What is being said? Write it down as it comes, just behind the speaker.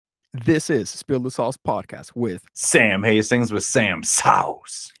This is Spill the Sauce podcast with Sam Hastings with Sam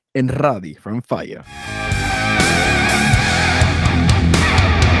Sauce. Enradi from Fire.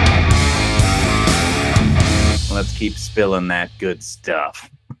 Let's keep spilling that good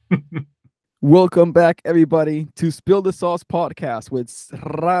stuff. Welcome back, everybody, to Spill the Sauce podcast with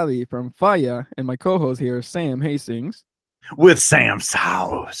Radi from Fire and my co-host here, Sam Hastings. With Sam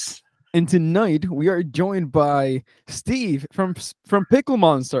Sauce. And tonight we are joined by Steve from Pickle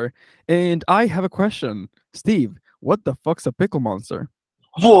Monster. And I have a question. Steve, what the fuck's a pickle monster?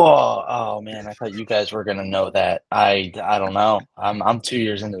 Whoa! Oh man, I thought you guys were gonna know that. I don't know. I'm 2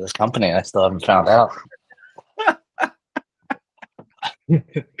 years into this company and I still haven't found out.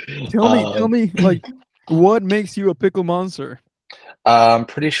 Tell me, like, what makes you a pickle monster? I'm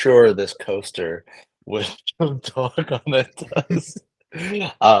pretty sure this coaster with a dog on it does.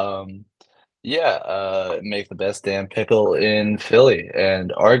 Make the best damn pickle in Philly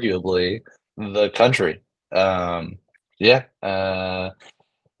and arguably the country.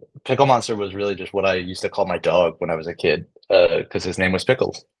 Pickle Monster was really just what I used to call my dog when I was a kid, because his name was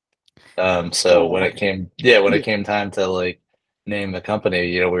Pickles. So when it came time to like name the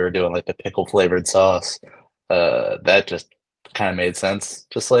company, we were doing like the pickle flavored sauce. That just kind of made sense.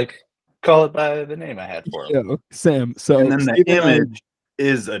 Just like call it by the name I had for him. Yeah, Sam. So And then the Steve and I- image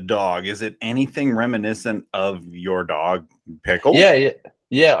is a dog. Is it anything reminiscent of your dog, Pickle?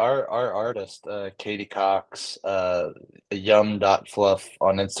 Yeah. Our artist, Katie Cox, yum.fluff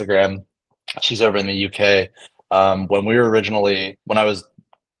on Instagram. She's over in the UK. When I was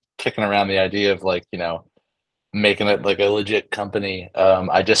kicking around the idea of making it like a legit company,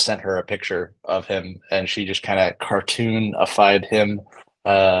 I just sent her a picture of him and she just kind of cartoonified him,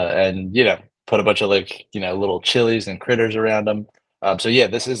 and put a bunch of little chilies and critters around him.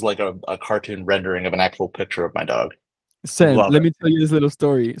 This is like a cartoon rendering of an actual picture of my dog. Sam, Love let it. me tell you this little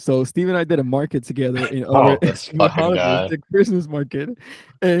story. So Steve and I did a market together in This fucking guy. the Christmas market,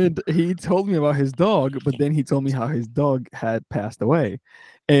 and he told me about his dog, but then he told me how his dog had passed away.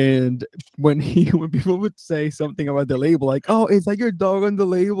 And when people would say something about the label, like, "Oh, is that your dog on the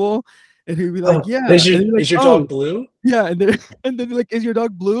label?" And he'd be like, "Yeah." Is And he'd be like, your "Oh, dog blue? yeah." And then like, "Is your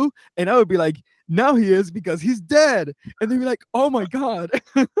dog blue?" And I would be like, "Now he is because he's dead." And they'd be like, "Oh my god."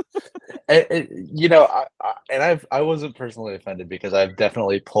 I wasn't personally offended because I've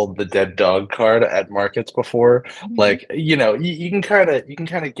definitely pulled the dead dog card at markets before. Like, you can kind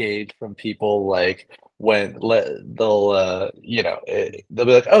of gauge from people like when they'll be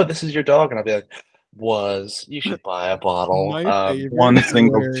like, "Oh, this is your dog," and I'll be like, you should buy a bottle. My favorite One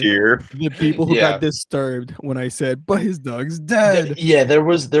single were cheer. the people who Yeah. got disturbed when I said, "But his dog's dead." There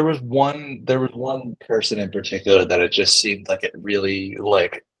was one person in particular that it just seemed like it really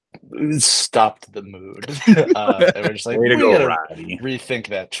stopped the mood. And we're just like, Way to we go, gotta Roddy. rethink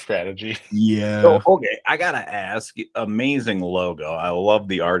that strategy. Yeah. So, okay, I gotta ask, amazing logo. I love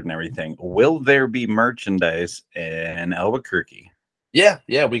the art and everything. Will there be merchandise in Albuquerque? Yeah,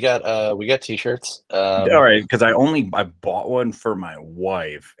 we got t-shirts. All right, because I bought one for my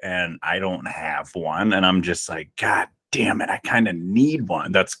wife and I don't have one, and I'm just like, God damn it, I kind of need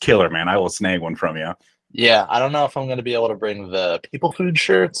one. That's killer, man. I will snag one from you. Yeah, I don't know if I'm gonna be able to bring the people food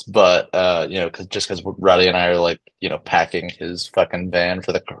shirts, but because Roddy and I are packing his fucking van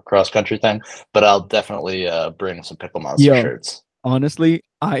for the cross country thing, but I'll definitely bring some Pickle Monster shirts. Honestly,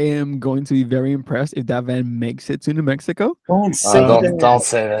 I am going to be very impressed if that van makes it to New Mexico. Don't say Don't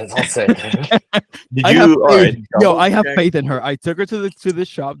say that. Don't say that. Did I you? have All faith. right, Yo, I have double-check. faith in her. I took her to the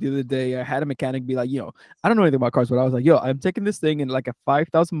shop the other day. I had a mechanic be like, I don't know anything about cars, but I was like, yo, I'm taking this thing in like a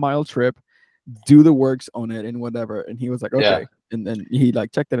 5,000-mile trip, do the works on it and whatever. And he was like, okay. Yeah. And then he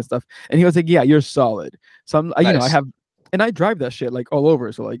checked it and stuff. And he was like, yeah, you're solid. So I'm, I Nice. have, and I drive that shit all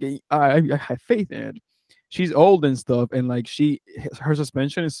over. So I have faith in it. She's old and stuff, and her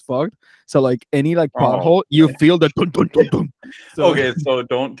suspension is fucked. So any pothole, you feel the dun dun dun dun. So, Okay, so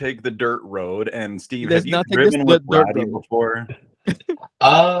don't take the dirt road. And Steve, There's have you nothing driven that's with the dirt Roddy road. before?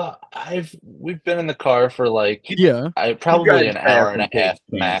 We've been in the car for yeah. probably an hour and a half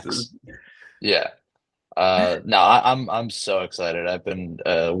Take max. chances. Yeah. I'm so excited. I've been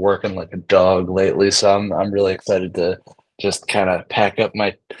working like a dog lately, so I'm really excited to just kind of pack up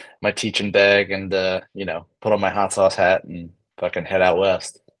my teaching bag and put on my hot sauce hat and fucking head out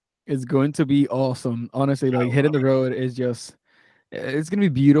west. It's going to be awesome. Honestly, hitting the road is it's gonna be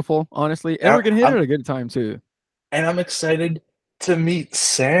beautiful, honestly. And we're gonna hit it at a good time too. And I'm excited to meet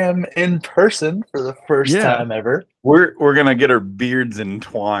Sam in person for the first time ever. We're gonna get our beards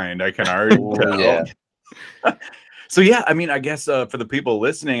entwined. I can already tell. Yeah. So yeah, I mean, I guess for the people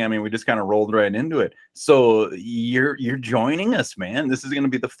listening, I mean, we just kind of rolled right into it. So you're joining us, man. This is going to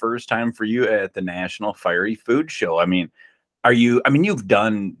be the first time for you at the National Fiery Food Show. I mean, are you? I mean, you've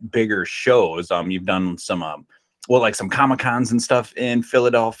done bigger shows. You've done some well, like some Comic Cons and stuff in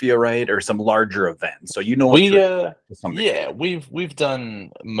Philadelphia, right? Or some larger events. So you know what We to some degree. yeah, we've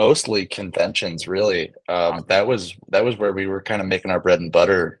done mostly conventions really. That was where we were kind of making our bread and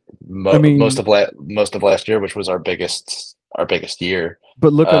butter I mean, most of last year, which was our biggest year.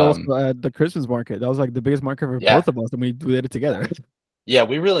 but look at Um, also at the Christmas market. That was like the biggest market for yeah. both of us, and we did it together. Yeah,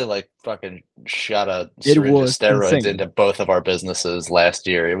 we really like fucking shot a It syringe of was steroids insane. into both of our businesses last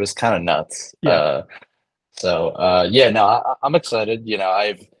year. It was kind of nuts. Yeah. Yeah, no, I'm excited. You know,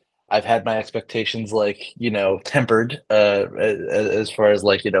 I've had my expectations like, you know, tempered as far as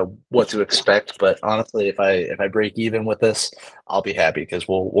like, you know, what to expect. But honestly, if I break even with this, I'll be happy because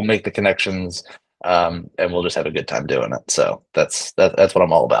we'll make the connections and we'll just have a good time doing it. So that's what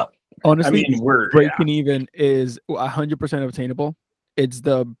I'm all about. I Honestly, mean, we're breaking even is 100% obtainable. It's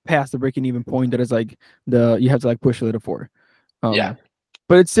the past the breaking even point that is like you have to like push a little for. Yeah.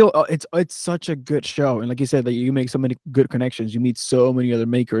 But it's still it's such a good show, and like you said, that you make so many good connections. You meet so many other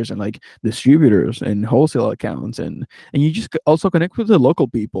makers and like distributors and wholesale accounts, and you just also connect with the local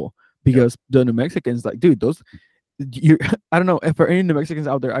people because the New Mexicans, like, dude, those you I don't know if for any New Mexicans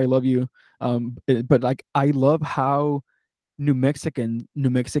out there, I love you. But like I love how New Mexicans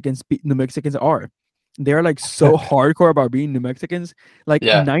are. They're like so hardcore about being New Mexicans. Like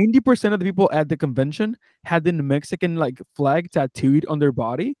Yeah. 90% of the people at the convention had the New Mexican like flag tattooed on their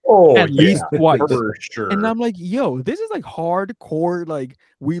body at least twice. for sure. And I'm like, yo, this is like hardcore. Like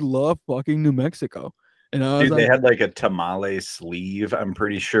we love fucking New Mexico. And I was Dude, they like, had like a tamale sleeve, I'm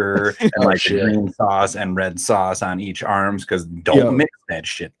pretty sure, and Oh, like shit. a green sauce and red sauce on each arms because don't Yo. mix that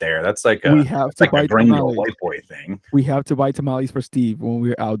shit there. That's like we have to like buy a bring your tamales. white boy thing. We have to buy tamales for Steve when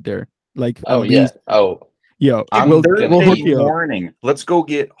we're out there. Like, Oh at yeah. least, Oh, yo, I'm we'll gonna hook eat you up. Morning. Let's go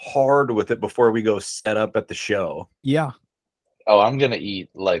get hard with it before we go set up at the show. Yeah. Oh, I'm gonna eat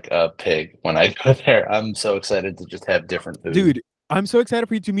like a pig when I go there. I'm so excited to just have different food. Dude, I'm so excited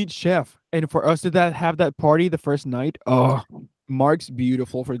for you to meet Chef and for us to have that party the first night. Oh, Mark's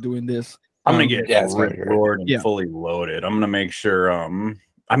beautiful for doing this. I'm gonna get yeah, it's gonna be great. roared and Yeah. fully loaded. I'm gonna make sure.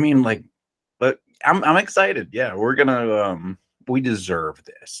 I mean, like, but I'm excited. Yeah, we're gonna. We deserve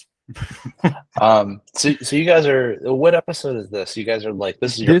this. So you guys are, what episode is this? You guys are like,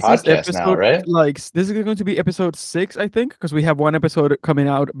 this is your podcast now, right? Like this is going to be episode 6, I think, because we have one episode coming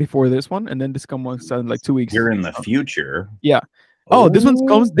out before this one, and then this comes in like 2 weeks. You're in the future. Yeah. Oh, this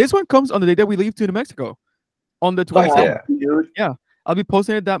one comes on the day that we leave to New Mexico, on the 27th. Dude. Yeah. I'll be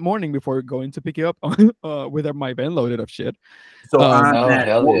posting it that morning before going to pick you up with my van loaded of shit. So on Oh, that,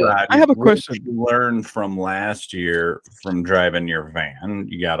 hell yeah. Rodney, I have a what question. did you learn from last year from driving your van?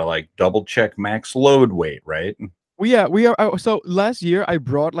 You gotta like double check max load weight, right? We are. So last year I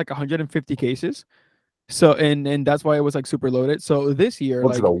brought like 150 cases. So and that's why it was like super loaded. So this year,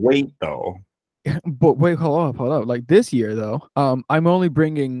 What's like, the weight though? but wait, hold up. Like this year though, I'm only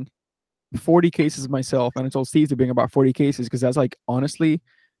bringing 40 cases myself, and I told Steve to bring about 40 cases because that's like honestly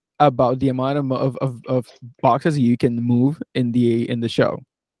about the amount of boxes you can move in the show.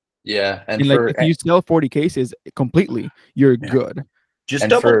 Yeah. And And like if you sell 40 cases completely, you're good. Just And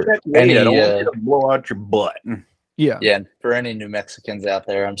double for check weight. I don't any, want you to blow out your butt. Yeah. yeah, and for any New Mexicans out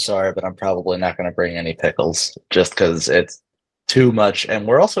there, I'm sorry, but I'm probably not going to bring any pickles just because it's too much. And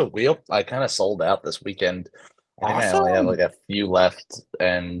I kind of sold out this weekend. I think I only have like a few left,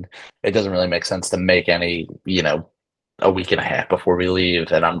 and it doesn't really make sense to make any, you know, a week and a half before we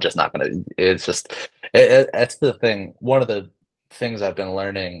leave. And I'm just not going to, it's just, that's the thing. One of the things I've been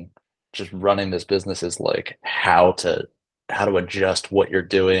learning just running this business is like how to adjust what you're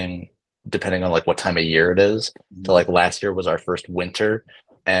doing depending on like what time of year it is. So like last year was our first winter,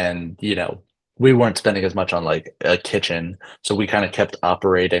 and you know, we weren't spending as much on like a kitchen, so we kind of kept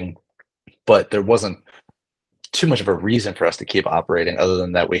operating, but there wasn't too much of a reason for us to keep operating other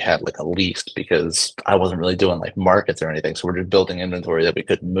than that we had like a lease because I wasn't really doing like markets or anything, so we're just building inventory that we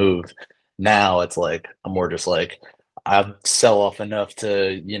couldn't move. Now it's like I'm more just like I sell off enough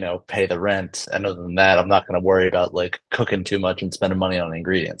to, you know, pay the rent, and other than that I'm not going to worry about like cooking too much and spending money on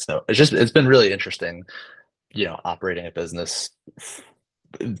ingredients. So it's been really interesting, you know, operating a business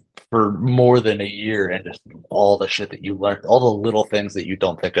for more than a year, and just all the shit that you learn, all the little things that you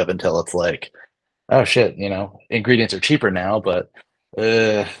don't think of until it's like, oh shit, you know, ingredients are cheaper now, but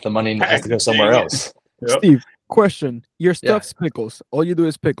the money has to go somewhere else. Yep. Steve, question. Your Yeah. stuff's pickles. All you do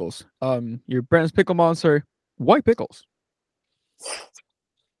is pickles. Your brand's Pickle Monster. Why pickles?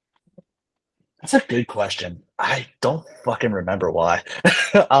 That's a good question. I don't fucking remember why.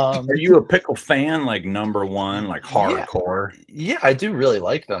 Are you a pickle fan, like number one, like Yeah. hardcore? Yeah, I do really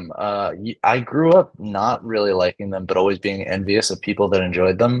like them. I grew up not really liking them, but always being envious of people that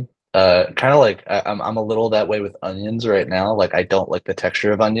enjoyed them. Kind of like I'm a little that way with onions right now. Like I don't like the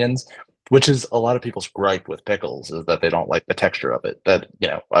texture of onions, which is a lot of people's gripe with pickles is that they don't like the texture of it. That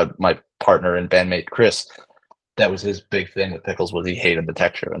my partner and bandmate Chris, that was his big thing with pickles was he hated the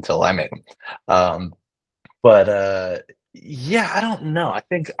texture until I made them. But yeah, I don't know. I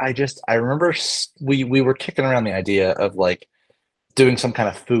think I remember we were kicking around the idea of like doing some kind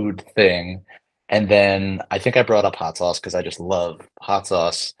of food thing. And then I think I brought up hot sauce because I just love hot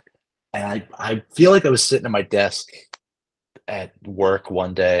sauce. And I feel like I was sitting at my desk at work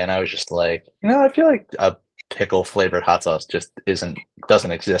one day and I was just like, I feel like a pickle flavored hot sauce just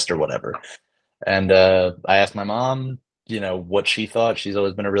doesn't exist or whatever. And I asked my mom, what she thought. She's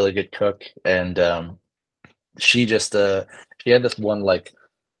always been a really good cook. And she just she had this one like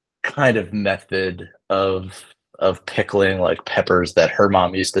kind of method of pickling like peppers that her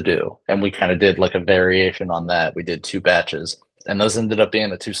mom used to do, and we kind of did like a variation on that. We did 2 batches, and those ended up being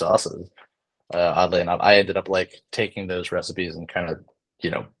the 2 sauces. Oddly enough, I ended up like taking those recipes and kind of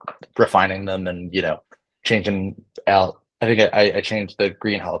refining them and changing out. I think I changed the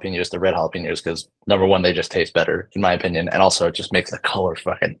green jalapenos to red jalapenos because number one, they just taste better in my opinion, and also it just makes the color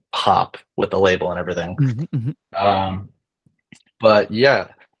fucking pop with the label and everything. But yeah,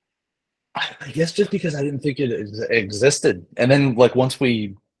 I guess just because I didn't think it existed, and then like once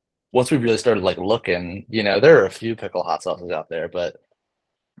we really started like looking, there are a few pickle hot sauces out there, but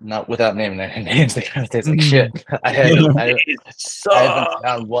not without naming any names. They kind of taste like shit. I haven't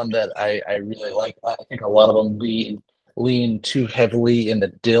found one that I really like. I think a lot of them lean too heavily in the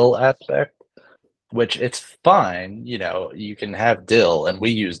dill aspect, which it's fine. You can have dill, and we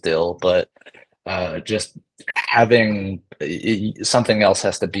use dill, but just having something else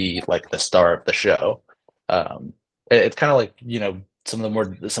has to be like the star of the show. It's kind of like some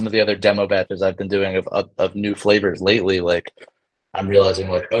of the other demo batches I've been doing of new flavors lately. Like I'm realizing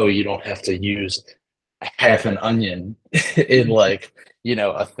like, oh, you don't have to use half an onion in like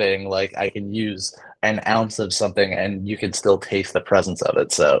a thing. Like I can use an ounce of something and you can still taste the presence of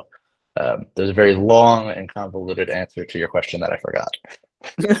it. So there's a very long and convoluted answer to your question that I forgot.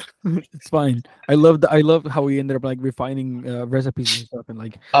 It's fine. I love how we ended up like refining recipes and stuff, and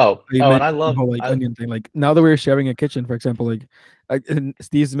like and I love the whole, like onion thing. Like now that we're sharing a kitchen, for example, like and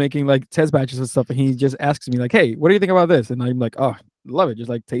Steve's making like test batches and stuff, and he just asks me like, "Hey, what do you think about this?" And I'm like, "Oh, love it!" Just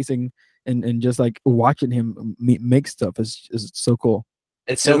like tasting and just like watching him make stuff is so cool.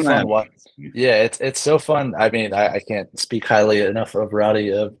 It's so fun. Yeah, it's so fun. I mean, I can't speak highly enough of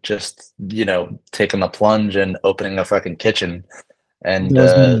Roddy of just taking the plunge and opening a fucking kitchen and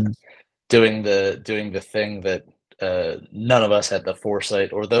doing the thing that none of us had the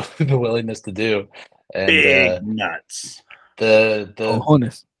foresight or the willingness to do. And big nuts.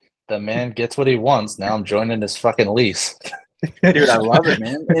 The man gets what he wants. Now I'm joining his fucking lease. Dude, I love it,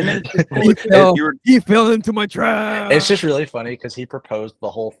 man. And he fell into my trap. It's just really funny because he proposed the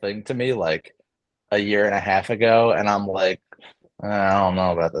whole thing to me like a year and a half ago, and I'm like, I don't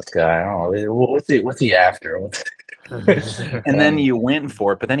know about this guy. I don't know. What's he after? And then you went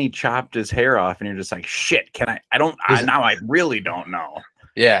for it, but then he chopped his hair off, and you're just like, shit. Can I? Now I really don't know.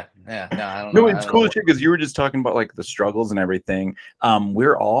 Yeah. No, I don't know. No, it's cool because you were just talking about like the struggles and everything.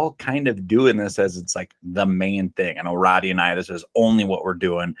 We're all kind of doing this as it's like the main thing. I know Roddy and I, this is only what we're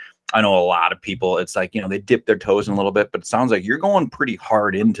doing. I know a lot of people, it's like, they dip their toes in a little bit, but it sounds like you're going pretty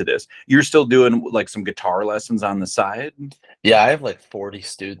hard into this. You're still doing like some guitar lessons on the side. Yeah, I have like 40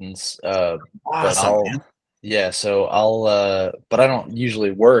 students. Awesome, but I don't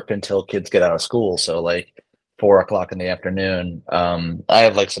usually work until kids get out of school. So like 4:00 in the afternoon. I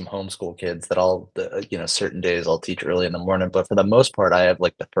have like some homeschool kids that certain days I'll teach early in the morning, but for the most part, I have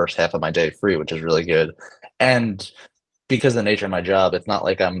like the first half of my day free, which is really good. And because of the nature of my job, it's not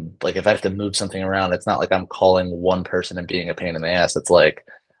like I'm like, if I have to move something around, it's not like I'm calling one person and being a pain in the ass. It's like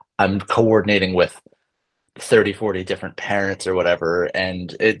I'm coordinating with 30, 40 different parents or whatever.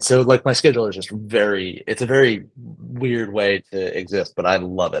 And so like my schedule is just it's a very weird way to exist, but I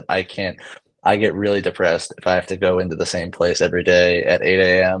love it. I get really depressed if I have to go into the same place every day at 8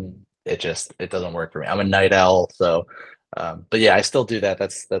 a.m. It doesn't work for me. I'm a night owl. So, but yeah, I still do that.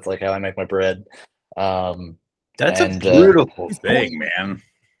 That's like how I make my bread. That's a beautiful thing, man.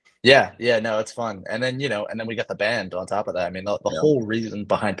 Yeah, no, it's fun. And then, and then we got the band on top of that. I mean, the whole reason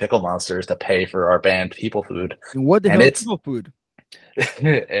behind Pickle Monster is to pay for our band People Food. What the hell is People Food?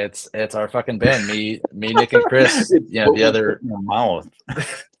 It's our fucking band. Me, Nick, and Chris. The other in your mouth.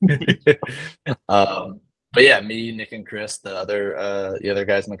 But yeah, me, Nick, and Chris, the other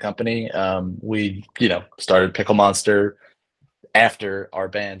guys in the company, we started Pickle Monster after our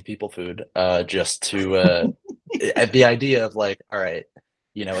band People Food, just to at the idea of like, all right,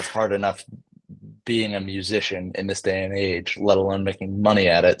 it's hard enough being a musician in this day and age, let alone making money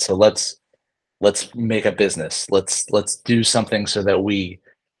at it. So let's make a business. Let's do something so that we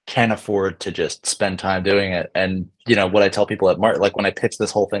can afford to just spend time doing it. And what I tell people at like when I pitch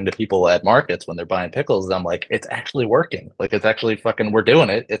this whole thing to people at markets when they're buying pickles, I'm like, it's actually working. Like it's actually fucking, we're doing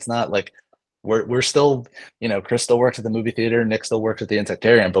it. It's not like we're still, Chris still works at the movie theater, Nick still works at the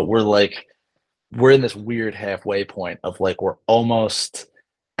Insectarium, but we're in this weird halfway point of like we're almost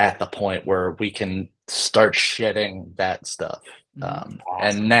at the point where we can start shedding that stuff. Awesome.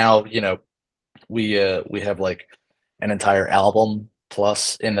 And now, we have like an entire album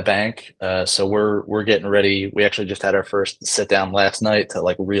plus in the bank. So we're getting ready. We actually just had our first sit down last night to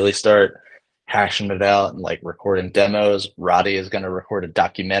like really start hashing it out and like recording demos. Roddy is going to record a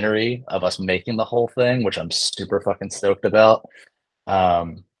documentary of us making the whole thing, which I'm super fucking stoked about.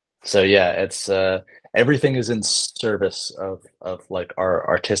 So yeah, it's everything is in service of like our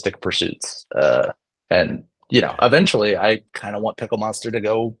artistic pursuits. And eventually I kind of want Pickle Monster to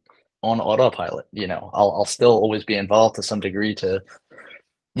go on autopilot. I'll still always be involved to some degree to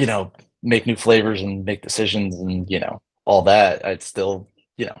make new flavors and make decisions and all that. I'd still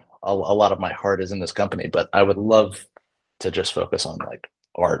a lot of my heart is in this company, but I would love to just focus on like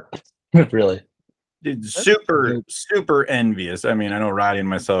art. Really. Dude, super envious. I mean, I know Roddy and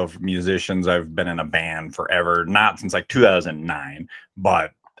myself, musicians, I've been in a band forever, not since like 2009,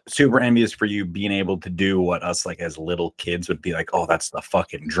 but super envious for you being able to do what us like as little kids would be like, oh, that's the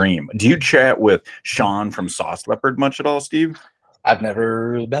fucking dream. Do you chat with Sean from Sauce Leopard much at all, Steve? I've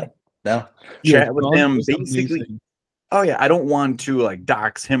never met him. No. Chat with him basically. Oh yeah, I don't want to like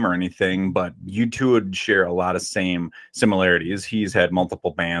dox him or anything, but you two would share a lot of same similarities. He's had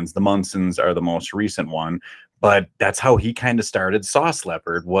multiple bands. The Munsons are the most recent one, but that's how he kind of started Sauce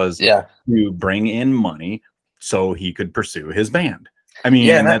Leopard, was to bring in money so he could pursue his band. I mean,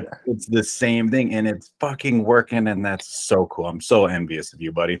 it's the same thing, and it's fucking working, and that's so cool. I'm so envious of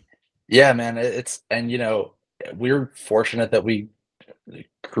you, buddy. Yeah, man. We're fortunate that we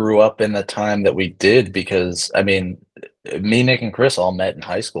grew up in the time that we did, because I mean, me, Nick, and Chris all met in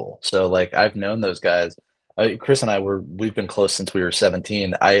high school. So like I've known those guys. Chris and we've been close since we were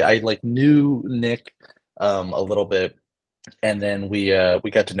 17. I like knew Nick a little bit, and then we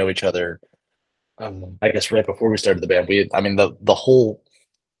got to know each other. I guess right before we started the band. The whole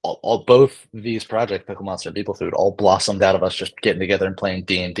both these projects, Pickle Monster and People Food, all blossomed out of us just getting together and playing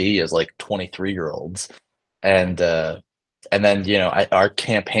D&D as like 23-year-olds, and then our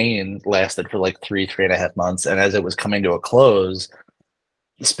campaign lasted for like 3.5 months, and as it was coming to a close,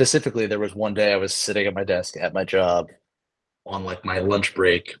 specifically there was one day I was sitting at my desk at my job on like my lunch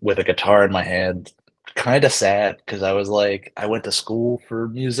break with a guitar in my hand, kind of sad because I was like, I went to school for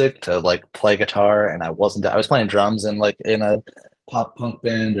music to like play guitar, and I was playing drums in a pop punk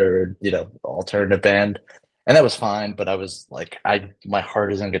band or alternative band, and that was fine, but I was like, my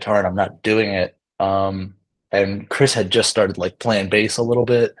heart is in guitar and I'm not doing it. And Chris had just started like playing bass a little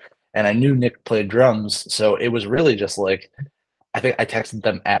bit, and I knew Nick played drums, so it was really just like, I think I texted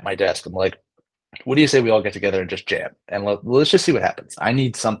them at my desk. I'm like, what do you say we all get together and just jam, and let's just see what happens. I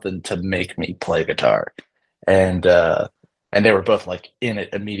need something to make me play guitar. And they were both like in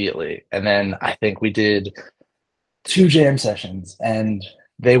it immediately. And then I think we did 2 jam sessions, and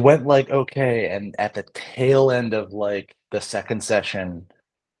they went like okay, and at the tail end of like the second session,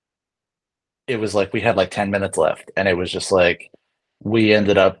 it was like we had like 10 minutes left, and it was just like we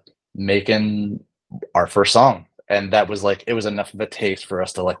ended up making our first song, and that was like, it was enough of a taste for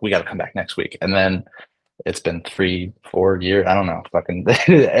us to like, we got to come back next week. And then it's been 3-4 years, I don't know, fucking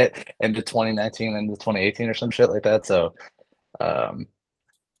into 2019 into 2018 or some shit like that. So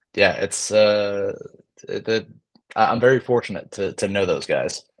yeah, it's I'm very fortunate to know those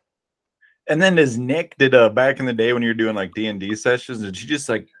guys. And then as Nick did back in the day when you were doing like D&D sessions, did you just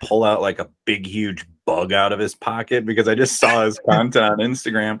like pull out like a big huge bug out of his pocket? Because I just saw his content on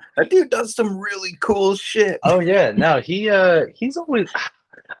Instagram. That dude does some really cool shit. Oh yeah, no, he's always,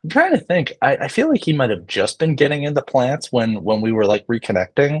 I'm trying to think. I feel like he might have just been getting into plants when we were like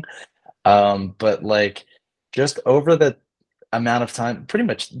reconnecting. But like just over the amount of time, pretty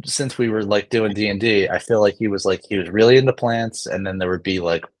much since we were like doing D&D, I feel like he was really into plants, and then there would be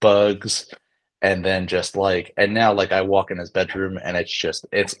like bugs, and then just like, and now like I walk in his bedroom and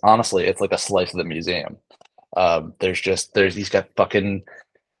it's honestly, it's like a slice of the museum. He's got fucking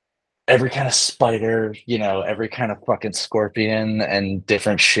every kind of spider, every kind of fucking scorpion and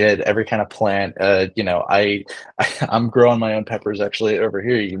different shit, every kind of plant. I'm growing my own peppers actually over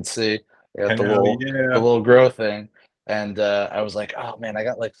here. You can see I got the Hell little the yeah. little grow thing. And I was like, oh man, I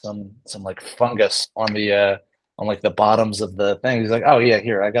got like some like fungus on like the bottoms of the thing. He's like, oh yeah,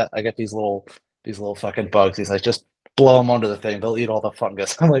 here, I got these little fucking bugs. He's like, just blow them onto the thing. They'll eat all the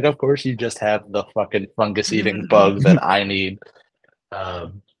fungus. I'm like, of course you just have the fucking fungus eating bug that I need.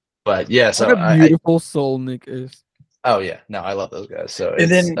 Um, but yeah, What so a I beautiful soul Nick is. oh yeah, no, I love those guys. So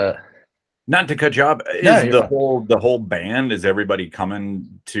And it's then, not to cut you off, No, is you're the fine. whole band, is everybody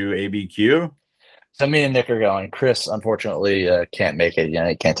coming to ABQ? So me and Nick are going. Chris unfortunately can't make it.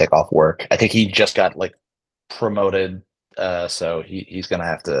 He can't take off work. I think he just got like promoted, so he's gonna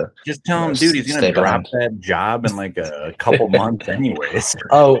have to Just tell him, dude, he's gonna stay drop behind. that job in like a couple months anyways.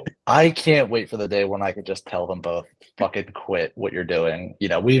 Oh, I can't wait for the day when I could just tell them both, fucking quit what you're doing.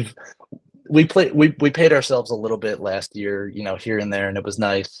 We paid ourselves a little bit last year, here and there, and it was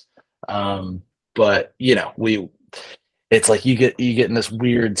nice. But it's like you get in this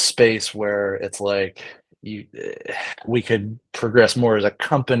weird space where it's like we could progress more as a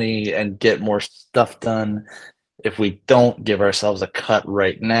company and get more stuff done if we don't give ourselves a cut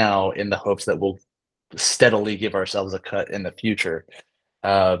right now in the hopes that we'll steadily give ourselves a cut in the future.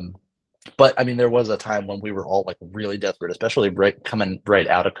 Um, but I mean, there was a time when we were all like really desperate, especially coming right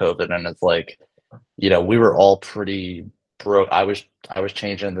out of COVID, and it's like, we were all pretty broke. I was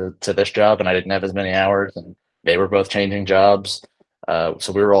changing to this job, and I didn't have as many hours, and they were both changing jobs.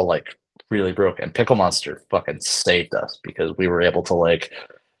 So we were all like really broke, and Pickle Monster fucking saved us because we were able to like,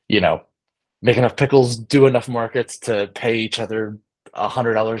 you know, make enough pickles, do enough markets to pay each other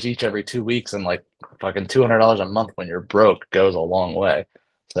 $100 each every 2 weeks, and like fucking $200 a month when you're broke goes a long way.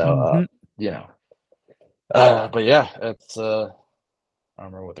 So, Mhm. you know, but yeah, it's I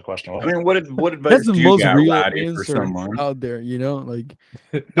don't remember what the question I was. mean, what advice That's the do you most got, real Roddy, for answer someone? out there, like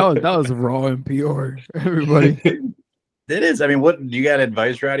that was raw and pure. Everybody. It is. I mean, what do you got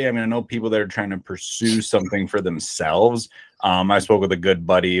advice, Roddy? I mean, I know people that are trying to pursue something for themselves. I spoke with a good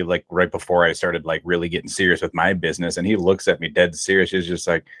buddy like right before I started like really getting serious with my business, and he looks at me dead serious. He's just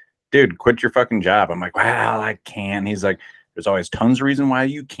like, dude, quit your fucking job. I'm like, well, I can. He's like, there's always tons of reason why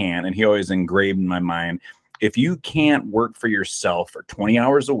you can. And he always engraved in my mind, if you can't work for yourself for 20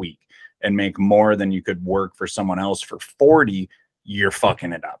 hours a week and make more than you could work for someone else for 40, you're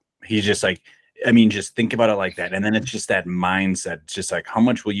fucking it up. He's just like, I mean, just think about it like that. And then it's just that mindset. It's just like, how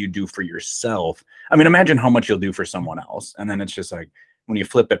much will you do for yourself? I mean, imagine how much you'll do for someone else. And then it's just like, when you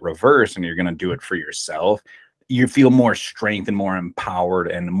flip it reverse and you're going to do it for yourself, you feel more strength and more empowered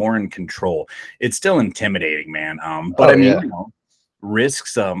and more in control. It's still intimidating, man. But Oh I mean, yeah.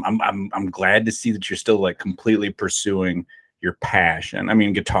 risks. I'm glad to see that you're still like completely pursuing your passion. I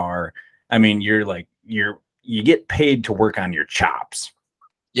mean, guitar. I mean, you get paid to work on your chops.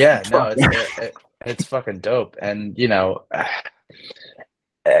 Yeah, no, it's fucking dope, and to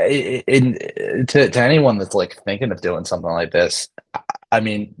anyone that's like thinking of doing something like this, I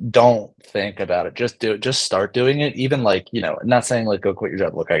mean, don't think about it. Just do it. Just start doing it. Even like, not saying like go quit your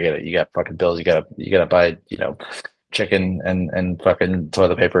job. Look, I get it. You got fucking bills. You gotta buy, chicken and fucking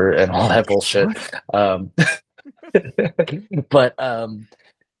toilet paper and all that bullshit. But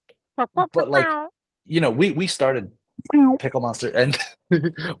like, we started Pickle Monster, and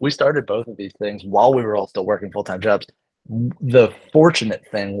we started both of these things while we were all still working full-time jobs. The fortunate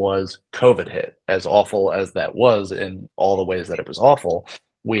thing was COVID hit. As awful as that was in all the ways that it was awful,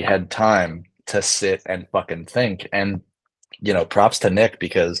 we had time to sit and fucking think. And props to Nick,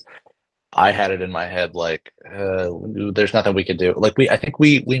 because I had it in my head like, there's nothing we could do. Like I think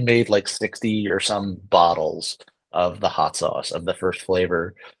we made like 60 or some bottles of the hot sauce of the first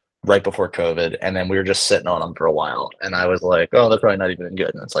flavor right before COVID, and then we were just sitting on them for a while. And I was like, oh, they're probably not even good.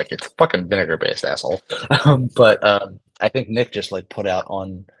 And it's like, it's fucking vinegar based, asshole. But I think Nick just like put out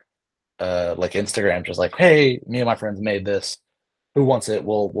on like Instagram, just like, hey, me and my friends made this. Who wants it?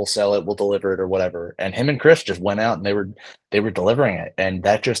 We'll sell it. We'll deliver it or whatever. And him and Chris just went out and they were delivering it, and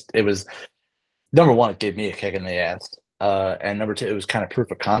it was number one, it gave me a kick in the ass. And number two, it was kind of proof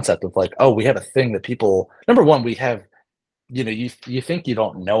of concept of like, oh, we have a thing that people. Number one, we have, you think you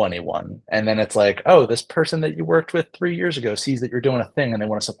don't know anyone, and then it's like, oh, this person that you worked with 3 years ago sees that you're doing a thing and they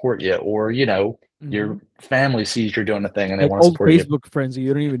want to support you, or your family sees you're doing a thing and they Like want to old support you. Facebook friends that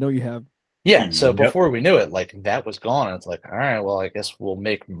you don't even know you have. Yeah. So Yep. before we knew it, like that was gone. And it's like, all right, well, I guess we'll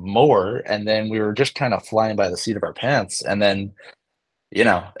make more. And then we were just kind of flying by the seat of our pants. And then,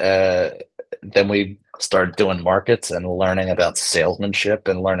 then we started doing markets and learning about salesmanship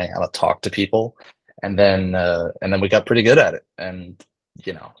and learning how to talk to people. And then we got pretty good at it. And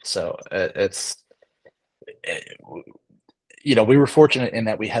So we were fortunate in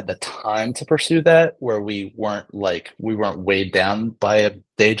that we had the time to pursue that, where we weren't weighed down by a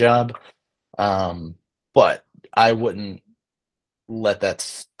day job. But I wouldn't let that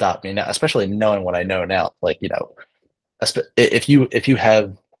stop me now, especially knowing what I know now. If you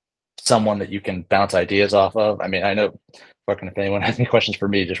have someone that you can bounce ideas off of, I mean, I know fucking if anyone has any questions for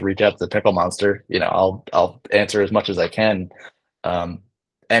me, just reach out to the Pickle Monster. I'll answer as much as I can.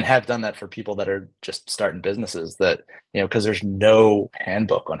 And have done that for people that are just starting businesses that, because there's no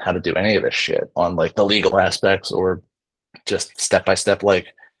handbook on how to do any of this shit on like the legal aspects or just step by step,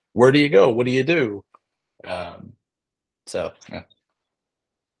 like, where do you go? What do you do? So yeah.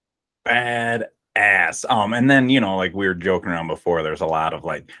 Bad ass. And then, like we were joking around before, there's a lot of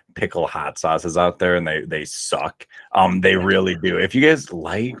like pickle hot sauces out there and they suck. They really do. If you guys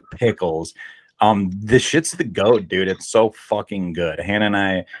like pickles, this shit's the goat, dude. It's so fucking good. Hannah and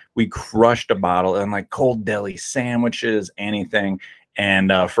I, we crushed a bottle and like cold deli sandwiches, anything.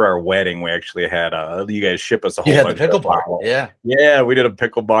 And for our wedding, we actually had you guys ship us a whole bunch the pickle of bar. bottles. Yeah, we did a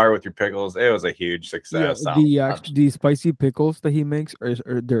pickle bar with your pickles. It was a huge success. The spicy pickles that he makes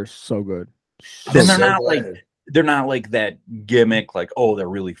they're so good. Then they're not like that gimmick, like, oh, they're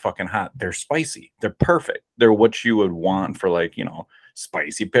really fucking hot. They're spicy. They're perfect. They're what you would want for like,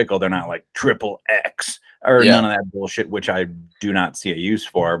 spicy pickle. They're not like triple X or none of that bullshit, which I do not see a use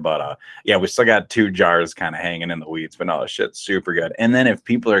for. But we still got 2 jars kind of hanging in the weeds, but no, shit's super good. And then if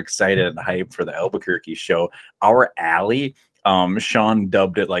people are excited and hyped for the Albuquerque show, our alley, Sean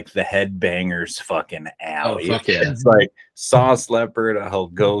dubbed it like the Headbangers fucking alley. Oh, fuck yeah. It's like Sauce Leopard, a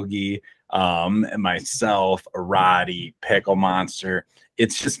Hulgogi, and myself, a Roddy, Pickle Monster.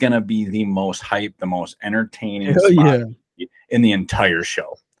 It's just gonna be the most hype, the most entertaining spot in the entire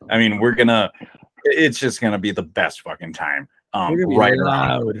show. I mean, it's just gonna be the best fucking time. Right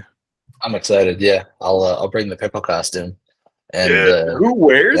around. I'm excited. Yeah, I'll bring the pickle costume. And who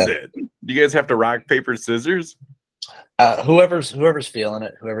wears it? Do you guys have to rock, paper, scissors? Whoever's feeling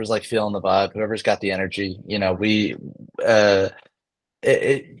it, whoever's like feeling the vibe, whoever's got the energy.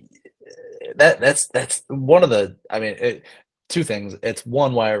 That's one of the. I mean, 2 things. It's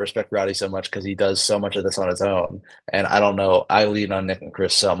one, why I respect Roddy so much, because he does so much of this on his own. And I don't know, I lean on Nick and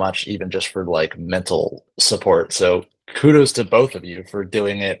Chris so much, even just for like mental support. So kudos to both of you for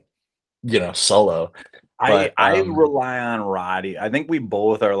doing it, solo. But, I rely on Roddy. I think we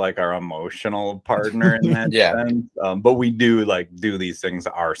both are like our emotional partner in that sense. But we do do these things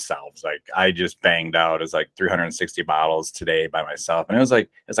ourselves. Like I just banged out as like 360 bottles today by myself, and it's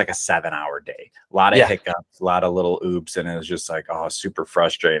like a 7-hour day. A lot of hiccups, a lot of little oops, and it was just like, oh, super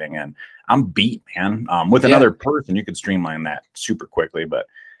frustrating. And I'm beat, man. With another person, you could streamline that super quickly, but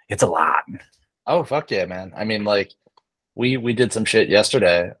it's a lot. Oh, fuck yeah, man. I mean, like we did some shit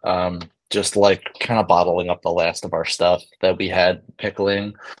yesterday. Just like kind of bottling up the last of our stuff that we had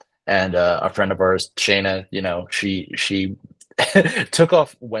pickling. And a friend of ours, Shayna, she took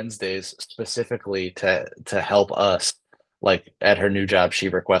off Wednesdays specifically to help us. Like at her new job, she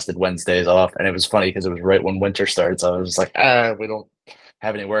requested Wednesdays off. And it was funny because it was right when winter started. So I was just like, we don't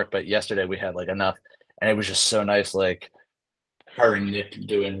have any work. But yesterday we had like enough. And it was just so nice, like her and Nick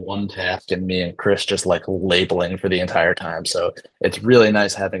doing one task and me and Chris just like labeling for the entire time. So it's really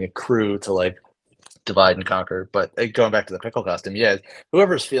nice having a crew to like divide and conquer. But going back to the pickle costume,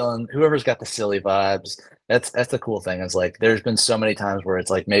 whoever's got the silly vibes, that's the cool thing. Is like there's been so many times where it's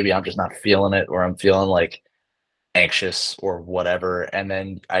like maybe I'm just not feeling it, or I'm feeling like anxious or whatever, and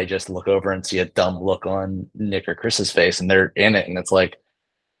then I just look over and see a dumb look on Nick or Chris's face, and they're in it, and it's like,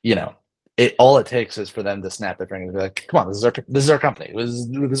 all it takes is for them to snap their fingers and be like, "Come on, this is our company. This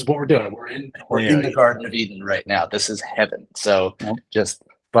is what we're doing. We're in the Garden of Eden right now. This is heaven. So just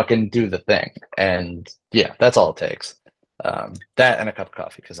fucking do the thing." And that's all it takes. That and a cup of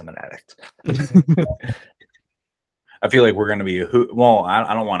coffee, because I'm an addict. I feel like we're gonna be I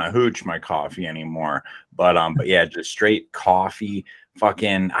don't want to hooch my coffee anymore, but just straight coffee.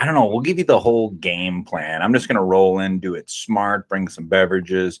 Fucking, I don't know. We'll give you the whole game plan. I'm just gonna roll in, do it smart, bring some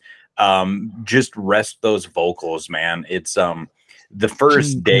beverages. Just rest those vocals, man. It's the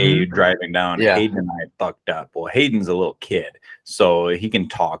first day driving down, Hayden and I fucked up. Well, Hayden's a little kid, so he can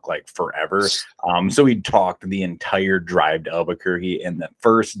talk like forever. So we talked the entire drive to Albuquerque, and the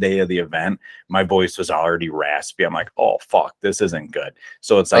first day of the event, my voice was already raspy. I'm like, oh fuck, this isn't good.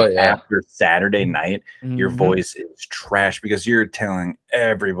 So it's like after Saturday night, your voice is trash because you're telling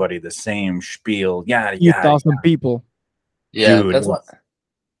everybody the same spiel. Yeah, 1,000 people. Yeah, dude,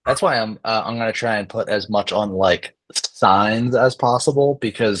 that's why I'm gonna try and put as much on like signs as possible,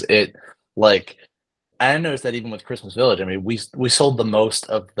 because it like I noticed that even with Christmas Village. I mean, we sold the most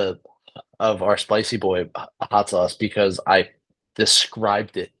of our Spicy Boy hot sauce because I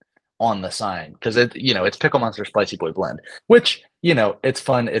described it on the sign because it's Pickle Monster Spicy Boy blend, which it's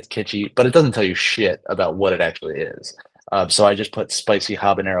fun, it's kitschy, but it doesn't tell you shit about what it actually is. So I just put spicy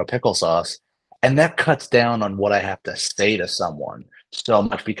habanero pickle sauce, and that cuts down on what I have to say to someone so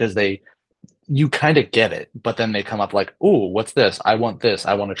much because you kind of get it, but then they come up like, "Ooh, what's this? I want this.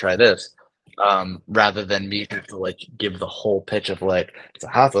 I want to try this." Rather than me have to like give the whole pitch of like it's a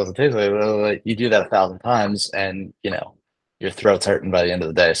hot sauce, it tastes like blah, blah, blah. You do that 1,000 times, and your throat's hurting by the end of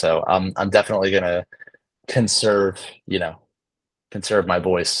the day. So I'm definitely gonna conserve conserve my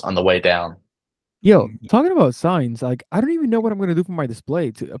voice on the way down. Yo, talking about signs, like I don't even know what I'm gonna do for my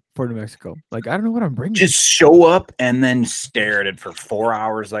display for New Mexico. Like I don't know what I'm bringing. Just show up and then stare at it for 4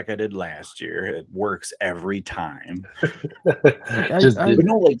 hours like I did last year. It works every time. Like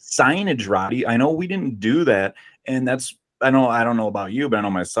signage, Roddy. I know we didn't do that, and I don't know about you, but I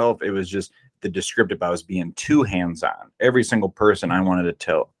know myself. It was just the descriptive. I was being too hands-on. Every single person I wanted to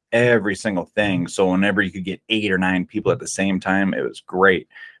tell every single thing. So whenever you could get 8 or 9 people at the same time, it was great.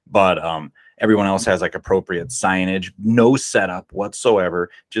 But everyone else has like appropriate signage, no setup whatsoever,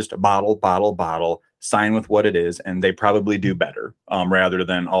 just a bottle, sign with what it is, and they probably do better rather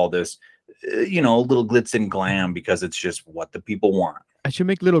than all this, little glitz and glam because it's just what the people want. I should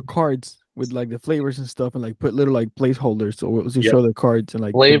make little cards with like the flavors and stuff, and like put little like placeholders so to show the cards and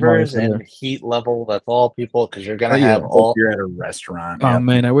like flavors and heat level. That's all people because you're gonna have all. You're at a restaurant. Oh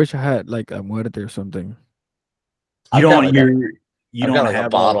man, I wish I had like a muerte or something. You don't have a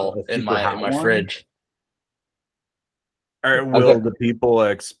bottle in my fridge. Or will the people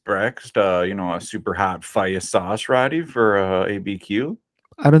expect a super hot fire sauce, Roddy, for ABQ?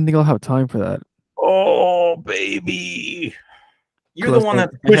 I don't think I'll have time for that. Oh baby, you're the one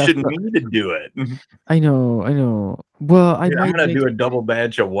that's pushing me to do it. I know. Well, I'm gonna do a double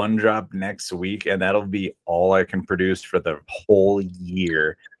batch of 1-drop next week, and that'll be all I can produce for the whole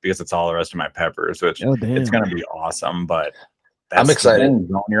year because it's all the rest of my peppers, which it's gonna be awesome. But I'm excited.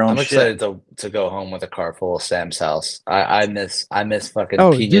 I'm excited to go home with a car full of Sam's house. I miss fucking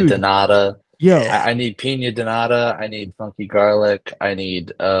pina donata. Yeah, I need pina donata. I need funky garlic. I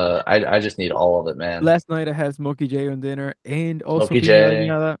need I just need all of it, man. Last night I had Smokey J on dinner and also Smokey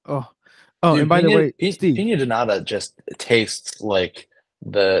J. Oh, dude, and by the way, Steve, pina donata just tastes like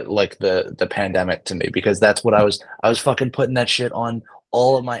the pandemic to me because that's what I was fucking putting that shit on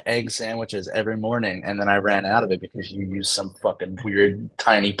all of my egg sandwiches every morning, and then I ran out of it because you used some fucking weird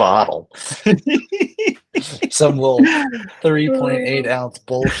tiny bottle. Some little 3.8 ounce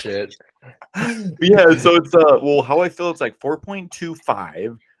bullshit. Yeah, so it's how I feel it's like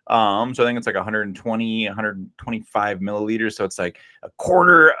 4.25. So I think it's like 125 milliliters. So it's like a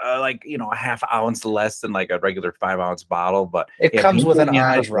quarter, a half ounce less than like a regular 5-ounce bottle. But it comes with an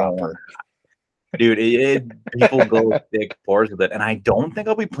eyedropper. Dude, people go thick pours with it, and I don't think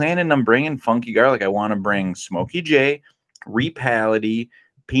I'll be planning on bringing funky garlic. I want to bring Smokey J, Repality,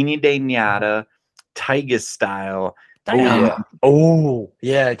 Pina de Nata, Tiger style. Oh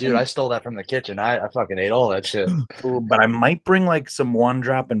yeah, dude! I stole that from the kitchen. I fucking ate all that shit. But I might bring like some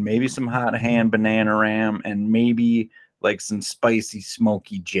 1-drop and maybe some hot hand banana ram and maybe like some spicy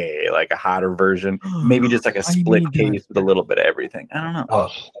Smokey J, like a hotter version. Maybe just like a split case with a little bit of everything. I don't know. Oh,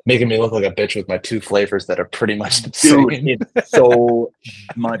 making me look like a bitch with my 2 flavors that are pretty much the same. Dude, it's so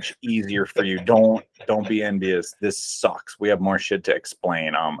much easier for you. Don't be envious. This sucks. We have more shit to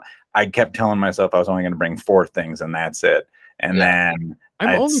explain. I kept telling myself I was only going to bring 4 things and that's it. And then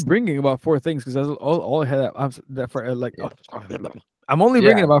I'm only bringing about 4 things because that's all I had. I'm only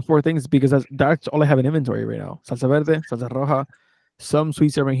bringing about 4 things because that's all I have in inventory right now. Salsa verde, salsa roja, some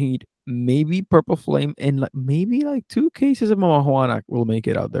sweet serving heat, maybe purple flame, and maybe 2 cases of Mama Juana will make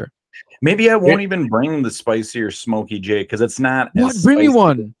it out there. Maybe I won't even bring the spicier Smokey J because it's not. What? Bring me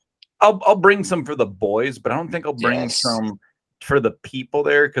one. I'll bring some for the boys, but I don't think I'll bring some for the people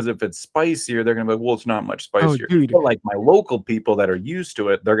there because if it's spicier, they're gonna be like, well, it's not much spicier. But like my local people that are used to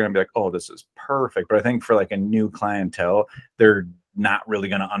it, they're gonna be like, oh, this is perfect. But I think for like a new clientele, they're not really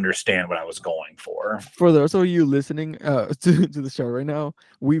gonna understand what I was going for. For those of you listening to the show right now,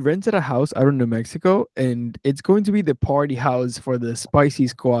 we rented a house out in New Mexico, and it's going to be the party house for the Spicy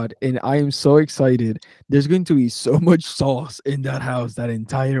Squad, and I am so excited. There's going to be so much sauce in that house that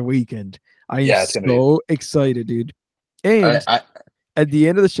entire weekend. I am so excited, dude. And at the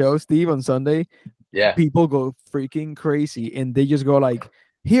end of the show, Steve, on Sunday, people go freaking crazy, and they just go like,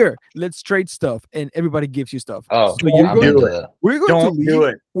 here, let's trade stuff, and everybody gives you stuff. Oh, So you're I'm going into to that. we're going Don't to do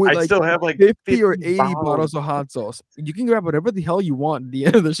leave it. with I like still have like 50 or 50 80 bottles of hot sauce. You can grab whatever the hell you want at the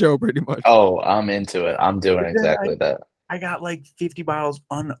end of the show, pretty much. Oh, I'm into it. I'm doing But then exactly that. I got like 50 bottles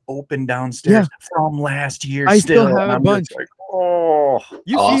unopened downstairs from last year. I still have and a I'm bunch. just like, oh,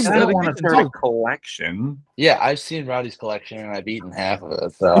 You've Awesome. seen I it in don't the want to kitchen start a too. collection. Yeah, I've seen Rowdy's collection and I've eaten half of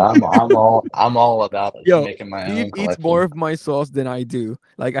it. So I'm all about it, Yo, making my Steve own eats collection. more of my sauce than I do.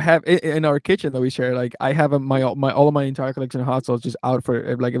 Like I have in our kitchen that we share. Like I have my all of my entire collection of hot sauce just out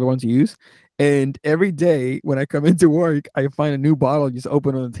for like everyone to use. And every day when I come into work, I find a new bottle just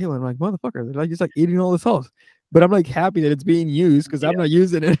open on the table. I'm like, motherfucker, they're like just like eating all the sauce. But I'm like happy that it's being used because I'm not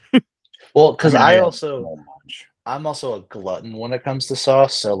using it. Well, because I have also so much. I'm also a glutton when it comes to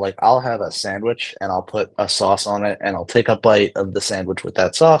sauce. So like I'll have a sandwich and I'll put a sauce on it and I'll take a bite of the sandwich with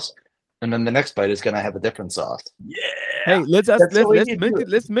that sauce. And then the next bite is gonna have a different sauce. Yeah. Hey, let's ask. That's the way Let's you make do it.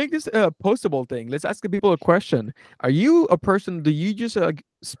 Let's make this a postable thing. Let's ask the people a question. Are you a person? Do you just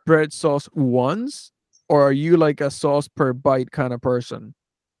spread sauce once, or are you like a sauce per bite kind of person?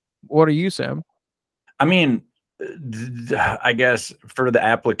 What are you, Sam? I mean, I guess for the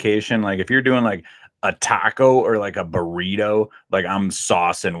application, like if you're doing like a taco or like a burrito, like I'm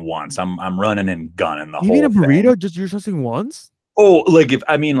saucing once. I'm running and gunning the You whole mean a thing. burrito? Just you're saucing once? Oh, like if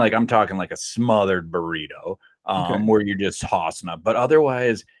I mean like I'm talking like a smothered burrito, Okay. where you're just tossing up. But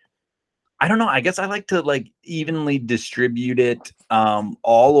otherwise, I don't know. I guess I like to like evenly distribute it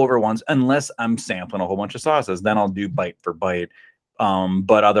all over once, unless I'm sampling a whole bunch of sauces. Then I'll do bite for bite.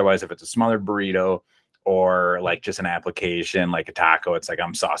 But otherwise, if it's a smothered burrito or like just an application like a taco, it's like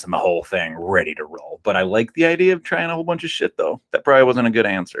I'm saucing the whole thing ready to roll. But I like the idea of trying a whole bunch of shit though. That probably wasn't a good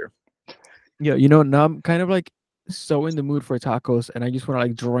answer. Yeah, you know, now I'm kind of like so in the mood for tacos, and I just want to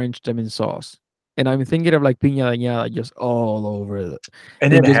like drench them in sauce. And I'm thinking of like piña dañada just all over it.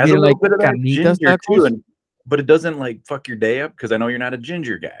 And And it just has a getting little like bit of that carnitas ginger too, tacos. but it doesn't like fuck your day up because I know you're not a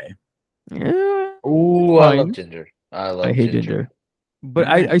ginger guy. Yeah, Ooh, I love fine. ginger. I I love hate ginger. ginger. But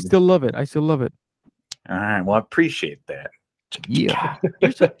Alright. I still love it. I still love it. All right. Well, I appreciate that. Yeah.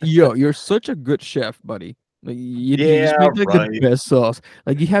 You're such a good chef, buddy. Like, you just Yeah, make like the right. best sauce.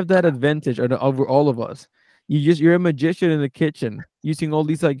 Like you have that advantage over all of us. You're a magician in the kitchen using all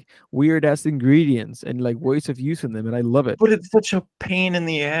these like weird ass ingredients and like ways of using them, and I love it. But it's such a pain in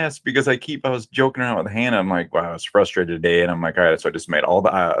the ass because I was joking around with Hannah. I'm like, wow, I was frustrated today. And I'm like, all right, so I just made all the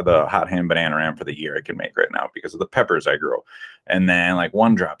hot hand banana ram for the year I can make right now because of the peppers I grow. And then like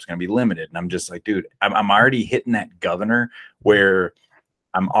one drop's going to be limited. And I'm just like, dude, I'm already hitting that governor where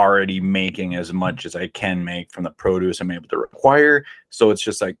I'm already making as much as I can make from the produce I'm able to require. So it's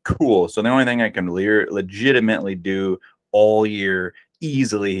just like, cool. So the only thing I can legitimately do all year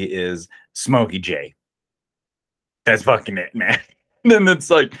easily is Smokey J. That's fucking it, man. And then it's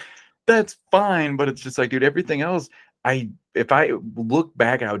like, that's fine. But it's just like, dude, everything else, if I look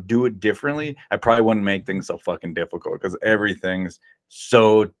back, I would do it differently. I probably wouldn't make things so fucking difficult because everything's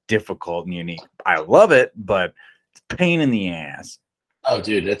so difficult and unique. I love it, but it's a pain in the ass. Oh,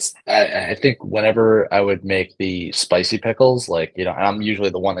 dude, I think whenever I would make the spicy pickles, like, you know, I'm usually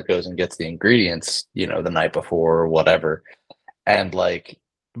the one that goes and gets the ingredients, you know, the night before or whatever. And like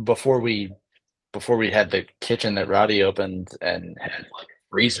before we had the kitchen that Rowdy opened and had like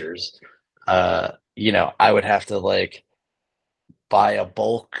freezers, you know, I would have to like buy a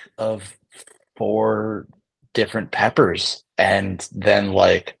bulk of 4 different peppers and then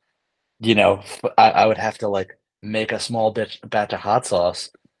like, you know, I would have to like make a small batch of hot sauce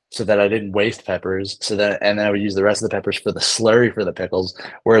so that I didn't waste peppers. And then I would use the rest of the peppers for the slurry for the pickles.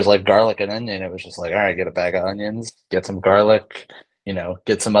 Whereas like garlic and onion, it was just like, all right, get a bag of onions, get some garlic, you know,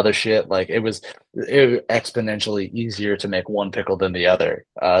 get some other shit. Like it was exponentially easier to make one pickle than the other.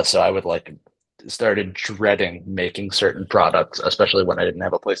 So I would like started dreading making certain products, especially when I didn't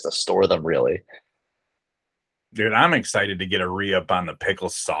have a place to store them really. Dude, I'm excited to get a re-up on the pickle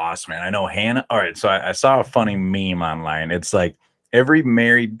sauce, man. I know Hannah. All right, so I saw a funny meme online. It's like every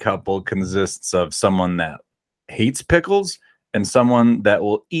married couple consists of someone that hates pickles and someone that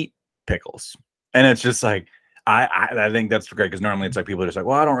will eat pickles. And it's just like, I think that's great because normally it's like people are just like,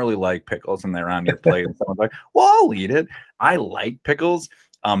 well, I don't really like pickles, and they're on your plate, and someone's like, well, I'll eat it. I like pickles.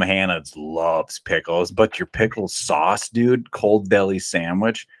 Hannah loves pickles, but your pickle sauce, dude, cold deli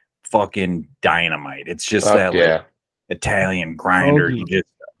sandwich, fucking dynamite. It's just that like Italian grinder.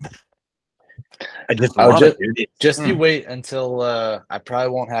 I just love it, dude. Just you wait until I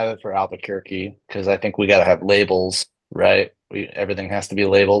probably won't have it for Albuquerque because I think we gotta have labels, right? Everything has to be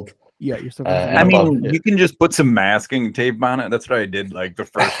labeled. Yeah, you're supposed to And I eat above mean, it. you can just put some masking tape on it. That's what I did like the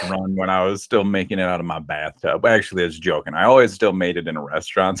first run when I was still making it out of my bathtub. Actually, I was joking. I always still made it in a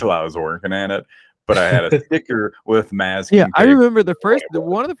restaurant while I was working at it, but I had a sticker with masking Yeah, I tape. remember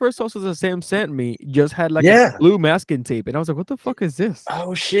one of the first sauces that Sam sent me just had like a Yeah. blue masking tape, and I was like, "What the fuck is this?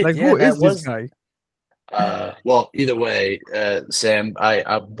 Oh shit! Like, Yeah, who that is this was. guy?" Well, either way, Sam,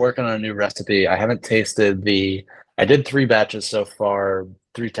 I'm working on a new recipe. I haven't tasted the. I did 3 batches so far,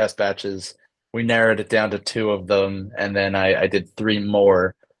 3 test batches. We narrowed it down to 2 of them, and then I did 3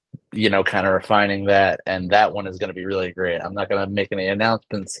 more. Kind of refining that, and that one is going to be really great. I'm not going to make any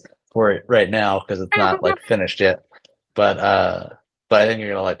announcements for it right now because it's not like finished yet. But I think you're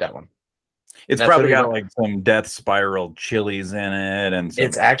gonna like that one. It's That's probably gonna got like some Death Spiral chilies in it, and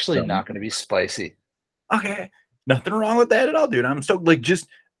It's actually some- not going to be spicy. Okay, nothing wrong with that at all, dude. I'm so like just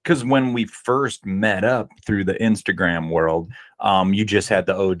because when we first met up through the Instagram world, you just had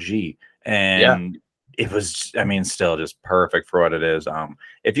the OG, and it was, I mean, still just perfect for what it is.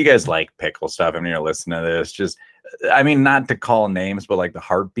 If you guys like pickle stuff and you're listening to this, just, I mean, not to call names, but like the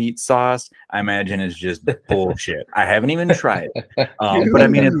heartbeat sauce, I imagine is just bullshit. I haven't even tried it, but I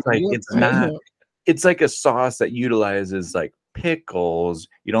mean, it's like it's not. It's like a sauce that utilizes like pickles.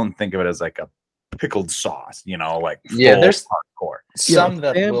 You don't think of it as like a pickled sauce, like there's hardcore. some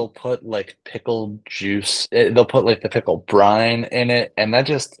that Sam- will put like pickled juice. They'll put like the pickle brine in it, and that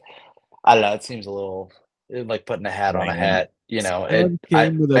just, I don't know. It seems a little like putting a hat on a Lame. hat. Sam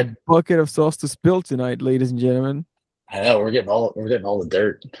came with a bucket of sauce to spill tonight, ladies and gentlemen. I know we're getting all the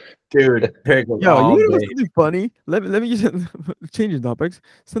dirt. Dude, pickles Yo, all you know day. something funny? Let me just change the topics.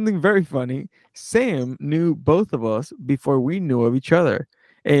 Something very funny. Sam knew both of us before we knew of each other,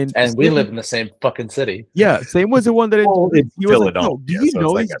 and we Sam- live in the same fucking city. Yeah, Sam was the one that Well, introduced- it's he was like, "Yo, Philadelphia, do you so it's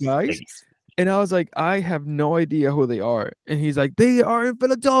know like these a guys?" state. And I was like, "I have no idea who they are." And he's like, "They are in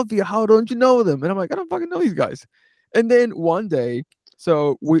Philadelphia. How don't you know them?" And I'm like, "I don't fucking know these guys." And then one day,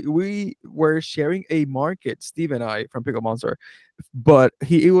 so we were sharing a market, Steve and I from Pickle Monster, but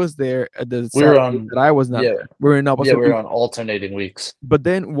he was there at the We were Saturday on- that I was not yeah. there. We were in opposite Yeah, we're week. on alternating weeks. But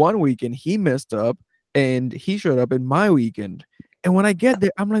then one weekend he messed up and he showed up in my weekend. And when I get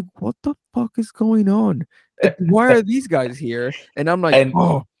there, I'm like, "What the fuck is going on? Why are these guys here?" And I'm like, And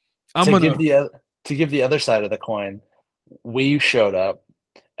 "Oh, I'm to gonna." give the other side of the coin, we showed up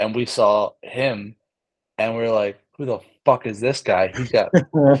and we saw him, and we were like, "Who the fuck is this guy?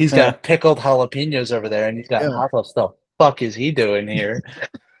 He's got pickled jalapenos over there, and he's got Yeah. hot sauce. The fuck is he doing here?"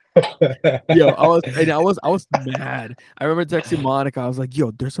 Yo, I was mad. I remember texting Monica. I was like,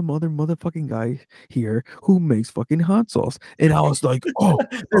 "Yo, there's some other motherfucking guy here who makes fucking hot sauce," and I was like, "Oh,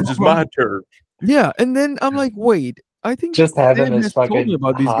 This is my turf. yeah." And then I'm like, "Wait, I think Just having Sam this has told me fucking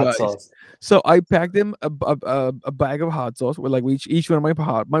about these hot guys." sauce. So I packed them a bag of hot sauce with like each one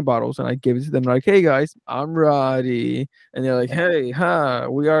of my bottles, and I gave it to them like, "Hey guys, I'm ready," and they're like, "Hey,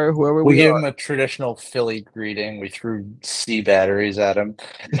 we are whoever We we gave are." him a traditional Philly greeting. We threw C batteries at him.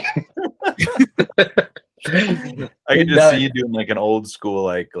 I can just see you doing like an old school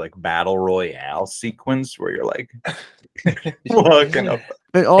like battle royale sequence where you're like walking up.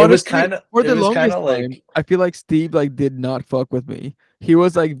 And It was honestly, kind of for the longest time, I feel like Steve like did not fuck with me. He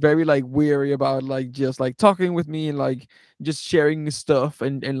was like very like weary about like just like talking with me and like just sharing stuff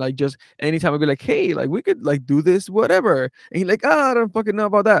and like just anytime I'd be like, "Hey, like we could like do this, whatever." And he's like, "Ah, I don't fucking know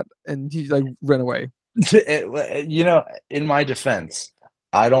about that," and he's like ran away. In my defense,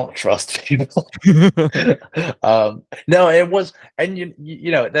 I don't trust people. No, it was, and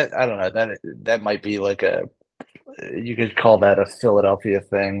that, I don't know, that might be like you could call that a Philadelphia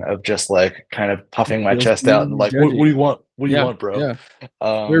thing of just like kind of puffing my Just chest out and being like, what do you want? What do you want, bro? Yeah,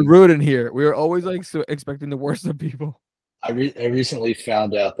 we're rude in here. We're always like expecting the worst of people. I recently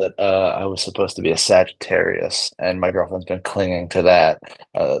found out that I was supposed to be a Sagittarius, and my girlfriend's been clinging to that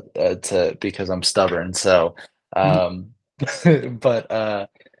because I'm stubborn. So, but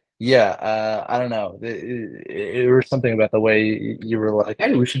yeah, I don't know. It was something about the way you were like,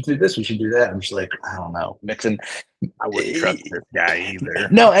 "Hey, we should do this, we should do that." I'm just like, I don't know, mixing. I wouldn't trust this guy either.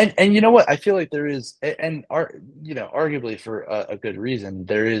 No, and you know what? I feel like there is, and arguably for a good reason,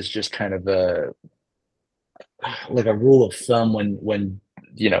 there is just kind of a rule of thumb when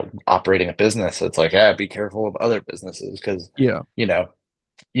operating a business. It's like, be careful of other businesses because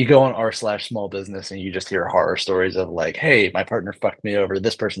you go on r/small business and you just hear horror stories of like, "Hey, my partner fucked me over.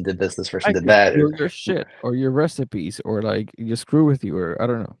 This person did this. This person did that." Steal your shit or your recipes or like you screw with you or I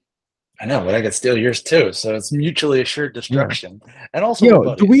don't know. I know, but I could steal yours too. So it's mutually assured destruction. And also,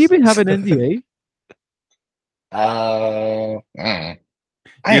 Yo, do we even have an NDA? I ain't Dude,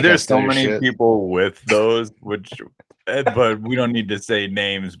 gonna there's so steal your many shit. people with those, which but we don't need to say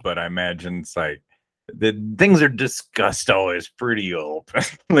names. But I imagine it's like the things are discussed always pretty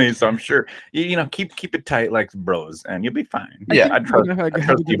openly. So I'm sure you know keep it tight like bros, and you'll be fine. Yeah, I trust have a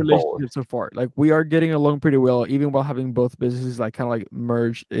trust good you both. relationship so far. Like we are getting along pretty well, even while having both businesses like kind of like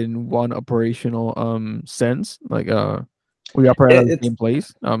merged in one operational sense. Like we operate at the It's same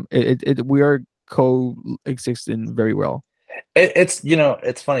place. We are coexisting very well. it's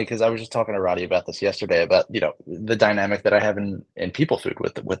it's funny because I was just talking to Roddy about this yesterday about the dynamic that I have in people food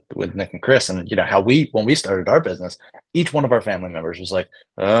with Nick and Chris, and how when we started our business, each one of our family members was like,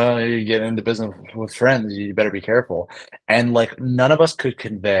 you get into business with friends, you better be careful. And like none of us could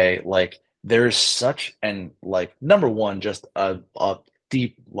convey like there's such and like number one, just a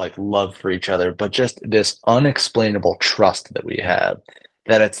deep like love for each other, but just this unexplainable trust that we have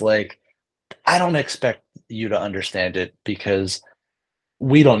that it's like I don't expect you to understand it because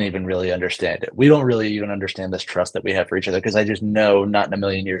we don't even really understand it. We don't really even understand this trust that we have for each other because I just know not in a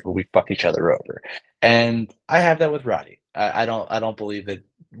million years will we fuck each other over. And I have that with Roddy. I don't believe that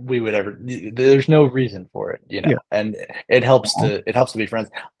we would ever there's no reason for it, Yeah. And it helps to be friends.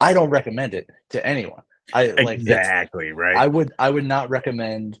 I don't recommend it to anyone. Exactly right. I would not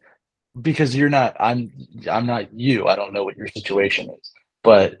recommend because I'm not you. I don't know what your situation is.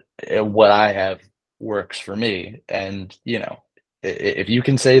 But what I have works for me, and if you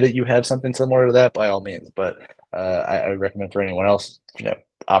can say that you have something similar to that, by all means. But I recommend for anyone else,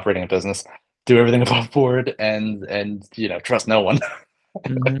 operating a business, do everything above board, and trust no one.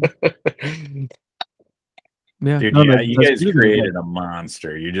 Mhm. Yeah, Dude, no, you that's guys beautiful. created a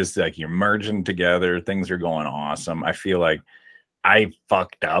monster. You just like you're merging together. Things are going awesome. I feel like I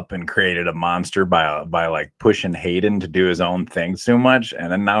fucked up and created a monster by like pushing Hayden to do his own thing so much,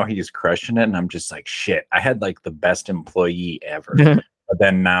 and then now he's crushing it. And I'm just like, shit. I had like the best employee ever, but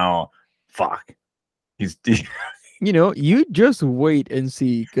then now, fuck, he's. You just wait and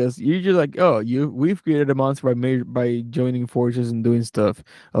see, because you're just like, oh, we've created a monster by joining forces and doing stuff.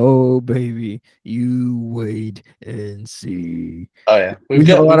 Oh, baby, you wait and see. Oh yeah, We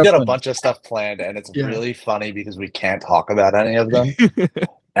have a lot we've of got a fun. bunch of stuff planned, and it's Yeah. really funny because we can't talk about any of them.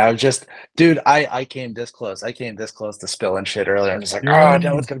 I was just, dude, I came this close. I came this close to spilling shit earlier. I'm just like, oh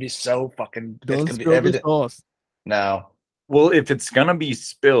no, it's gonna be so fucking. It's Don't gonna be spill the everything. sauce. No, Well, if it's gonna be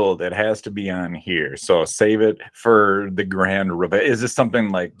spilled, it has to be on here. So save it for the grand reveal. Is this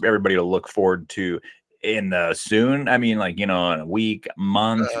something like everybody to look forward to in the soon? I mean, like in a week,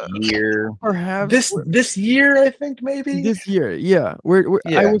 month, year. Perhaps this year, I think maybe. this year, yeah. I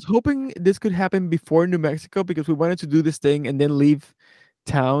Yeah. was hoping this could happen before New Mexico, because we wanted to do this thing and then leave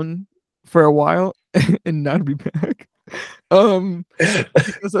town for a while and not be back.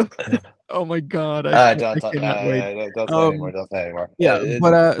 Because of, oh my god, I cannot wait. Don't say anymore. Don't say anymore. Yeah,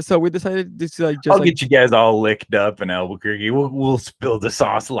 but so we decided to like just I'll like get you guys all licked up in Albuquerque. We'll spill the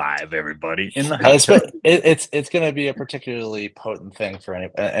sauce live, everybody. In the house. It's gonna be a particularly potent thing for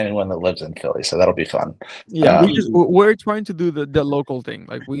anyone that lives in Philly, so that'll be fun. yeah, we're trying to do the local thing.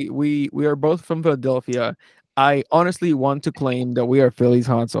 Like we are both from Philadelphia. I honestly want to claim that we are Philly's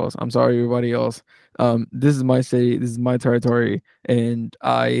hot sauce. I'm sorry, everybody else. This is my city. This is my territory, and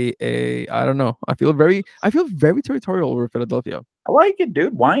I don't know. I feel very territorial over Philadelphia. I like it,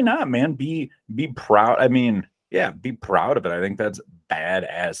 dude. Why not, man? Be proud. I mean, yeah, be proud of it. I think that's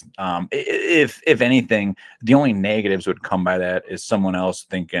badass. If anything, the only negatives would come by that is someone else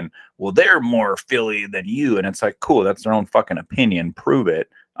thinking, well, they're more Philly than you, and it's like, cool, that's their own fucking opinion. Prove it.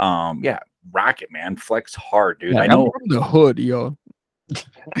 Yeah, rock it, man. Flex hard, dude. Yeah, I know. I'm from the hood, yo.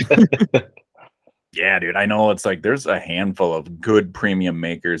 Yeah, dude. I know it's like there's a handful of good premium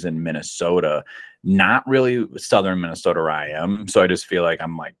makers in Minnesota, not really southern Minnesota where I am. So I just feel like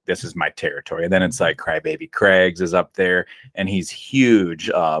I'm like, this is my territory. And then it's like Crybaby Craig's is up there, and he's huge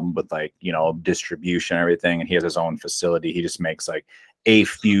with like, distribution and everything. And he has his own facility. He just makes like a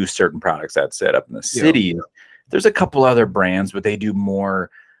few certain products. That's it. Up in the city. Yeah. There's a couple other brands, but they do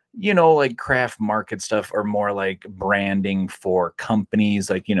more, like craft market stuff, or more like branding for companies,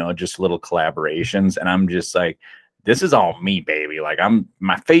 like, just little collaborations. And I'm just like, this is all me, baby. Like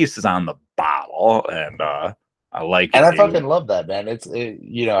my face is on the bottle, and I like it. And I fucking love that, man.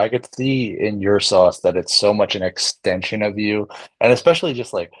 I could see in your sauce that it's so much an extension of you. And especially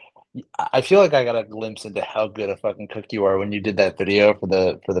just like, I feel like I got a glimpse into how good a fucking cook you are when you did that video for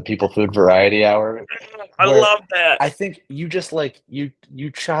the People Food Variety Hour. I love that. I think you just like you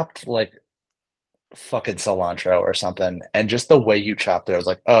chopped like fucking cilantro or something, and just the way you chopped it, I was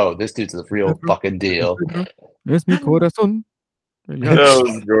like, oh, this dude's the real fucking deal. Es mi corazón. That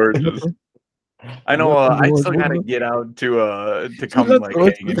was gorgeous. I know. No, I no, still gotta no. get out to come like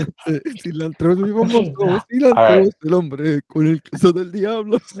Cilantro, hang. cilantro es muy famoso. All Cilantro right. es el hombre con el queso del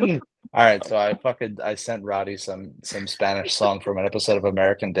diablo. All right, so I sent Roddy some Spanish song from an episode of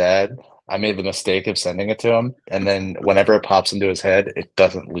American Dad. I made the mistake of sending it to him, and then whenever it pops into his head, it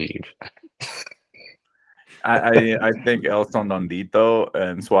doesn't leave. I think El Sondondito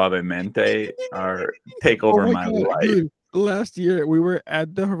and Suavemente are take Oh over my my god, life. dude! Last year we were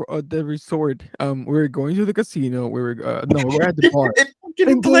at the resort. We were going to the casino. We were no, we were at the bar. It fucking And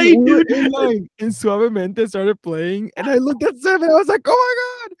then played, we were dude. in line, and Suavemente started playing, and I looked at Seven. I was like, "Oh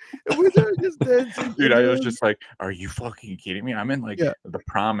my god!" And we started just dancing. Dude, and I then- was just like, are you fucking kidding me? I'm in like Yeah. the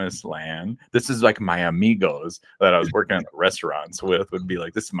promised land. This is like my amigos that I was working at the restaurants with would be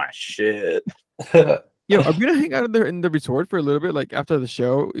like, this is my shit. Yo, are we gonna hang out in the resort for a little bit, like after the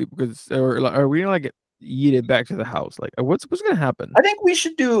show? Because or are we gonna like eat it back to the house? Like, what's gonna happen? I think we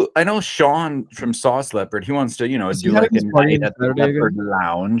should do. I know Sean from Sauce Leopard. He wants to, Is he do like having a his party night on at the Saturday again? Leopard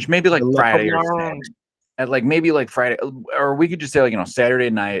Lounge, maybe like The Leopard Friday or Lounge. Saturday. At like maybe like Friday, or we could just say like Saturday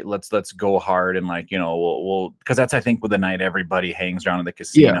night. Let's go hard and like we'll because that's I think with the night everybody hangs around in the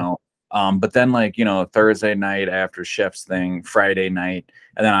casino. But then like Thursday night after Chef's thing, Friday night,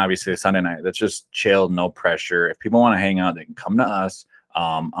 and then obviously Sunday night. That's just chill, no pressure. If people want to hang out, they can come to us.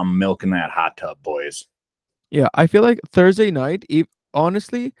 I'm milking that hot tub, boys. Yeah, I feel like Thursday night. If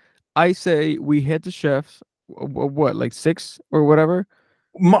honestly, I say we hit the Chefs. What, like 6 or whatever.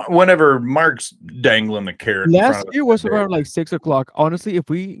 Whenever Mark's dangling the carrot. in front Last of us year was there. around like 6 o'clock. Honestly, if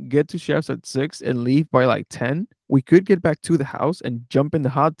we get to Chefs at 6 and leave by like 10, we could get back to the house and jump in the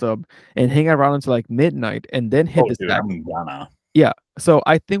hot tub and hang around until like midnight and then hit the Dude, stack. I'm gonna. Yeah. So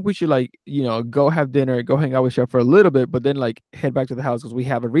I think we should like, go have dinner, go hang out with Chef for a little bit, but then like head back to the house because we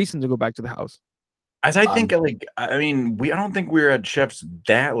have a reason to go back to the house. As I think, like, I mean, I don't think we were at Chef's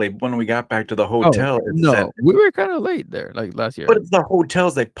that late when we got back to the hotel. No, we were kind of late there, like last year. But it's the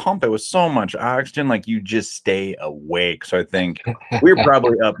hotels they pump it with so much oxygen, like you just stay awake. So I think we were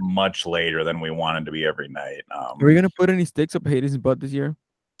probably up much later than we wanted to be every night. Are we gonna put any sticks up Hayden's butt this year?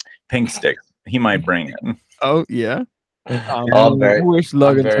 Pink sticks. He might bring it. Oh yeah. I'm very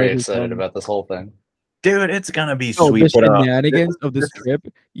Logan excited about this whole thing. Dude, it's gonna be Oh, sweet. the shenanigans of this trip,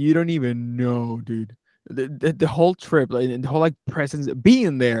 you don't even know, dude. The whole trip, like the whole like presence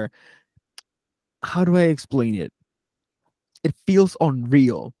being there. How do I explain it? It feels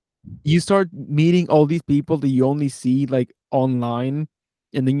unreal. You start meeting all these people that you only see like online,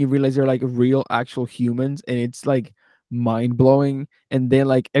 and then you realize they're like real actual humans, and it's like mind blowing. And then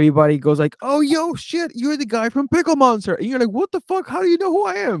like everybody goes like, "Oh, yo, shit, you're the guy from Pickle Monster," and you're like, "What the fuck? How do you know who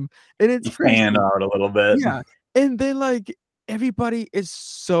I am?" And it's You fan out a little bit. yeah. And then like everybody is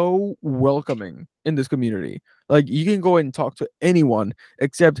so welcoming in this community. Like you can go and talk to anyone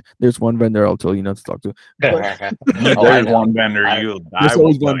except there's one vendor I'll tell you not to talk to. There's one vendor There's I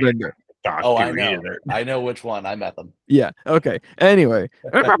always will one vendor. talk Oh, to I know. either. I know which one. I met them. Yeah. Okay. Anyway.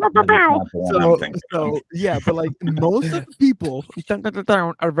 Not the one I'm thinking of. So yeah, but like most of the people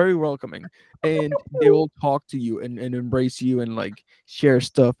are very welcoming, and they will talk to you and embrace you and like share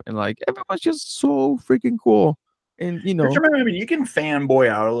stuff, and like everyone's just so freaking cool. And Just remember, I mean, you can fanboy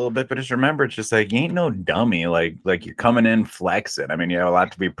out a little bit, but just remember, it's just like you ain't no dummy. Like you're coming in flexing. I mean, you have a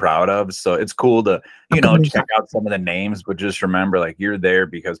lot to be proud of. So it's cool to check out some of the names, but just remember, like you're there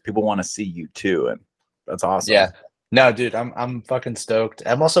because people want to see you too, and that's awesome. Yeah. No, dude, I'm fucking stoked.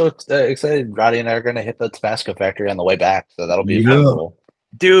 I'm also excited. Roddy and I are gonna hit the Tabasco factory on the way back, so that'll be Yeah. cool.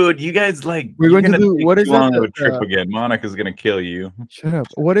 Dude, you guys like We're you're going to gonna do- take what is too that, long of a the- trip again. Monica's gonna kill you. Shut up.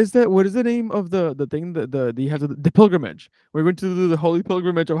 What is that? What is the name of the thing that you have the pilgrimage? We're going to do the holy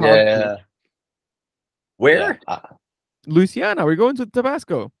pilgrimage of Hog Yeah. Where? Yeah. Louisiana. We're going to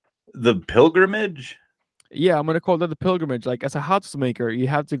Tabasco. The pilgrimage? Yeah, I'm gonna call that the pilgrimage. Like as a house maker, you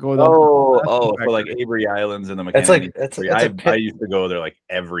have to go down. Oh, so like Avery Islands and the It's like Mechanic. it's I a pit. used to go there like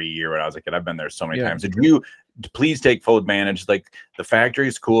every year when I was a kid. I've been there so many Yeah. times. Did you please take full advantage? Like the factory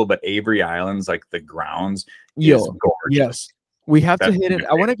is cool, but Avery Islands, like the grounds, is Yo, gorgeous. yes. We have to That's hit it. my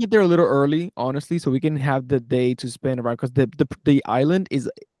I want to get there a little early, honestly, so we can have the day to spend around because the island is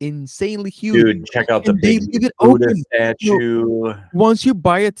insanely huge. Dude, check out the And they big leave it Buddha open. statue. Once you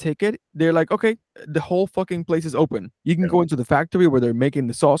buy a ticket, they're like, okay, the whole fucking place is open. You can go into the factory where they're making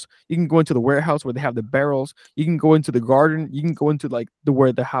the sauce. You can go into the warehouse where they have the barrels. You can go into the garden. You can go into like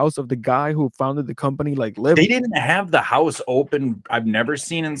where the house of the guy who founded the company like lived. They didn't have the house open. I've never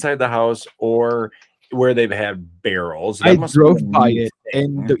seen inside the house or where they've had barrels. That I must be drove a by neat it,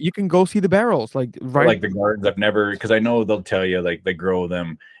 thing. and you can go see the barrels, like right. Like the gardens. I've never, because I know they'll tell you like they grow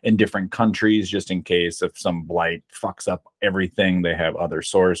them in different countries just in case if some blight fucks up everything, they have other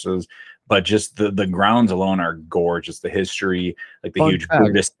sources. but just the grounds alone are gorgeous. The history, like the Fun huge fact.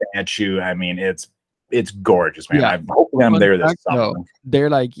 Buddha statue. I mean, it's gorgeous, man. Yeah. Hopefully I'm Fun there this fact, summer. though, they're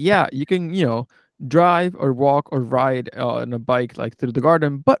like, yeah, you can, drive or walk or ride on a bike like through the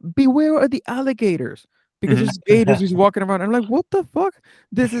garden, but beware of the alligators because Mhm. there's gators just walking around. I'm like, what the fuck?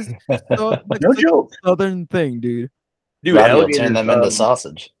 This is so, like, No such a joke. southern thing, dude. Dude, Robbie will alligators, turn them into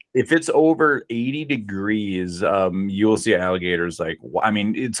sausage. if it's over 80 degrees, you'll see alligators. Like, I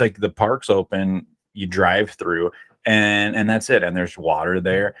mean, it's like the park's open, you drive through, and that's it. And there's water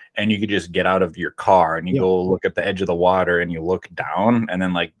there, and you could just get out of your car and you Yeah. go look at the edge of the water and you look down, and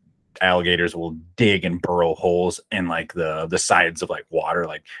then like alligators will dig and burrow holes in like the sides of like water,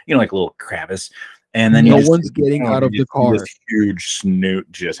 like like a little crevice. And then No you just one's getting out of the car. This huge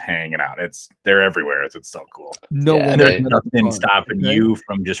snoot just hanging out. They're everywhere. It's so cool. No Yeah, one. There's getting out of the nothing car, stopping okay? you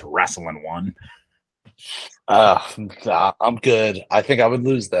from just wrestling one. I'm good. I think I would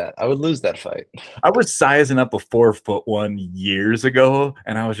lose that. I would lose that fight. I was sizing up a 4'1" years ago,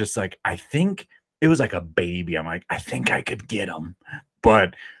 and I was just like, I think it was like a baby. I'm like, I think I could get him,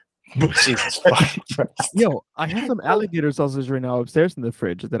 but Jesus fucking Christ. Yo, I have some alligator sausage right now upstairs in the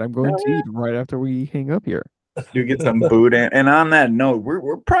fridge that I'm going to eat right after we hang up here. do get some boot in. And on that note,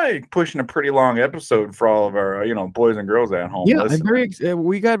 we're probably pushing a pretty long episode for all of our boys and girls at home. Yeah, listening.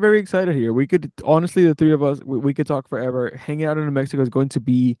 we got very excited here. We could honestly, the three of us, we could talk forever. Hanging out in New Mexico is going to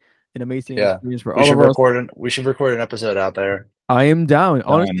be an amazing Yeah. experience for We all should of us. we should record an episode out there. I am down.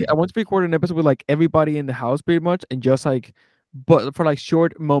 Honestly, I want to record an episode with like everybody in the house pretty much, and just like, but for like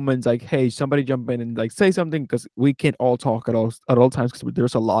short moments, like, hey, somebody jump in and like say something, because we can't all talk at all times because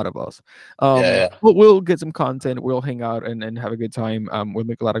there's a lot of us. Yeah. We'll get some content. We'll hang out and have a good time. We'll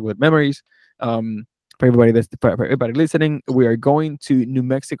make a lot of good memories. For everybody listening, we are going to New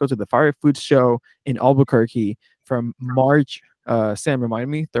Mexico to the Fire Foods Show in Albuquerque from March. Sam, remind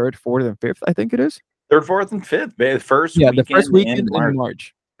me, 3rd, 4th, and 5th. I think it is. 3rd, 4th, and 5th. The first weekend in in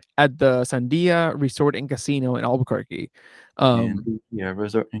March at the Sandia Resort and Casino in Albuquerque.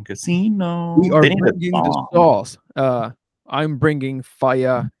 Resort and Casino. We are They need a bringing the song. sauce. I'm bringing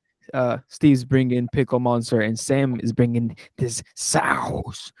fire. Steve's bringing Pickle Monster, and Sam is bringing this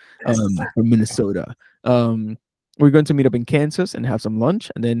sauce from Minnesota. We're going to meet up in Kansas and have some lunch,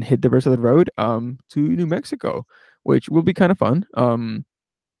 and then hit the rest of the road to New Mexico, which will be kind of fun.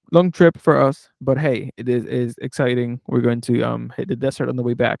 Long trip for us, but hey, it is exciting. We're going to hit the desert on the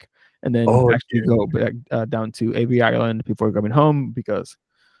way back, and then actually go back down to Avery Island before coming home, because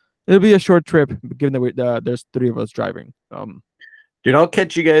it'll be a short trip given that there's 3 of us driving. Dude, I'll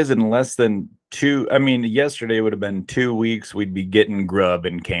catch you guys in less than 2. I mean, yesterday would have been 2 weeks. We'd be getting grub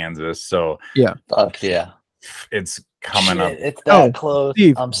in Kansas, so Fuck yeah. it's coming up. It's that close.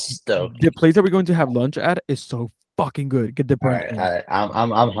 Steve, I'm stoked. The place that we're going to have lunch at is so fucking good. Get the All burnt. right.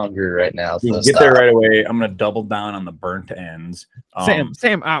 I'm hungry right now. So Get there right away. I'm gonna double down on the burnt ends. Sam,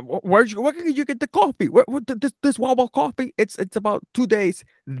 where can you get the coffee? This Wawa coffee? It's about 2 days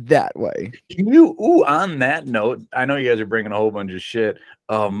that way. On that note, I know you guys are bringing a whole bunch of shit.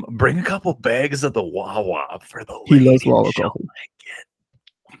 Bring a couple bags of the Wawa for the He loves ladies. Wawa coffee.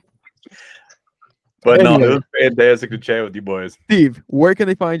 But no, Anyway. it was fantastic to chat with you boys. Steve, where can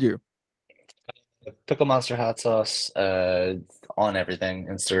they find you? Pickle Monster Hot Sauce on everything: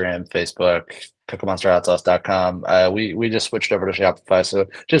 Instagram, Facebook, picklemonsterhotsauce.com. We just switched over to Shopify, so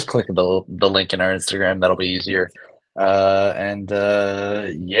just click the link in our Instagram. That'll be easier. Listen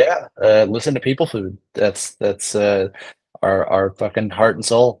to People Food. That's our fucking heart and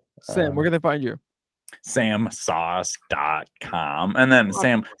soul. Sam, where can they find you? samsauce.com, and then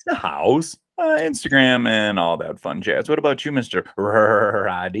Sam the House, Instagram, and all that fun jazz. What about you, Mr.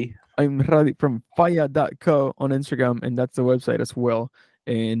 Roddy? I'm Radi from fire.co on Instagram, and that's the website as well.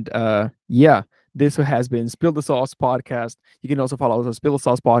 And this has been Spill the Sauce Podcast. You can also follow us on Spill the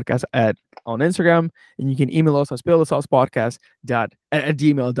Sauce Podcast on Instagram, and you can email us on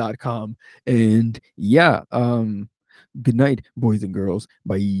spillthesaucepodcast@gmail.com. And good night, boys and girls.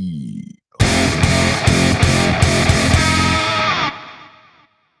 Bye.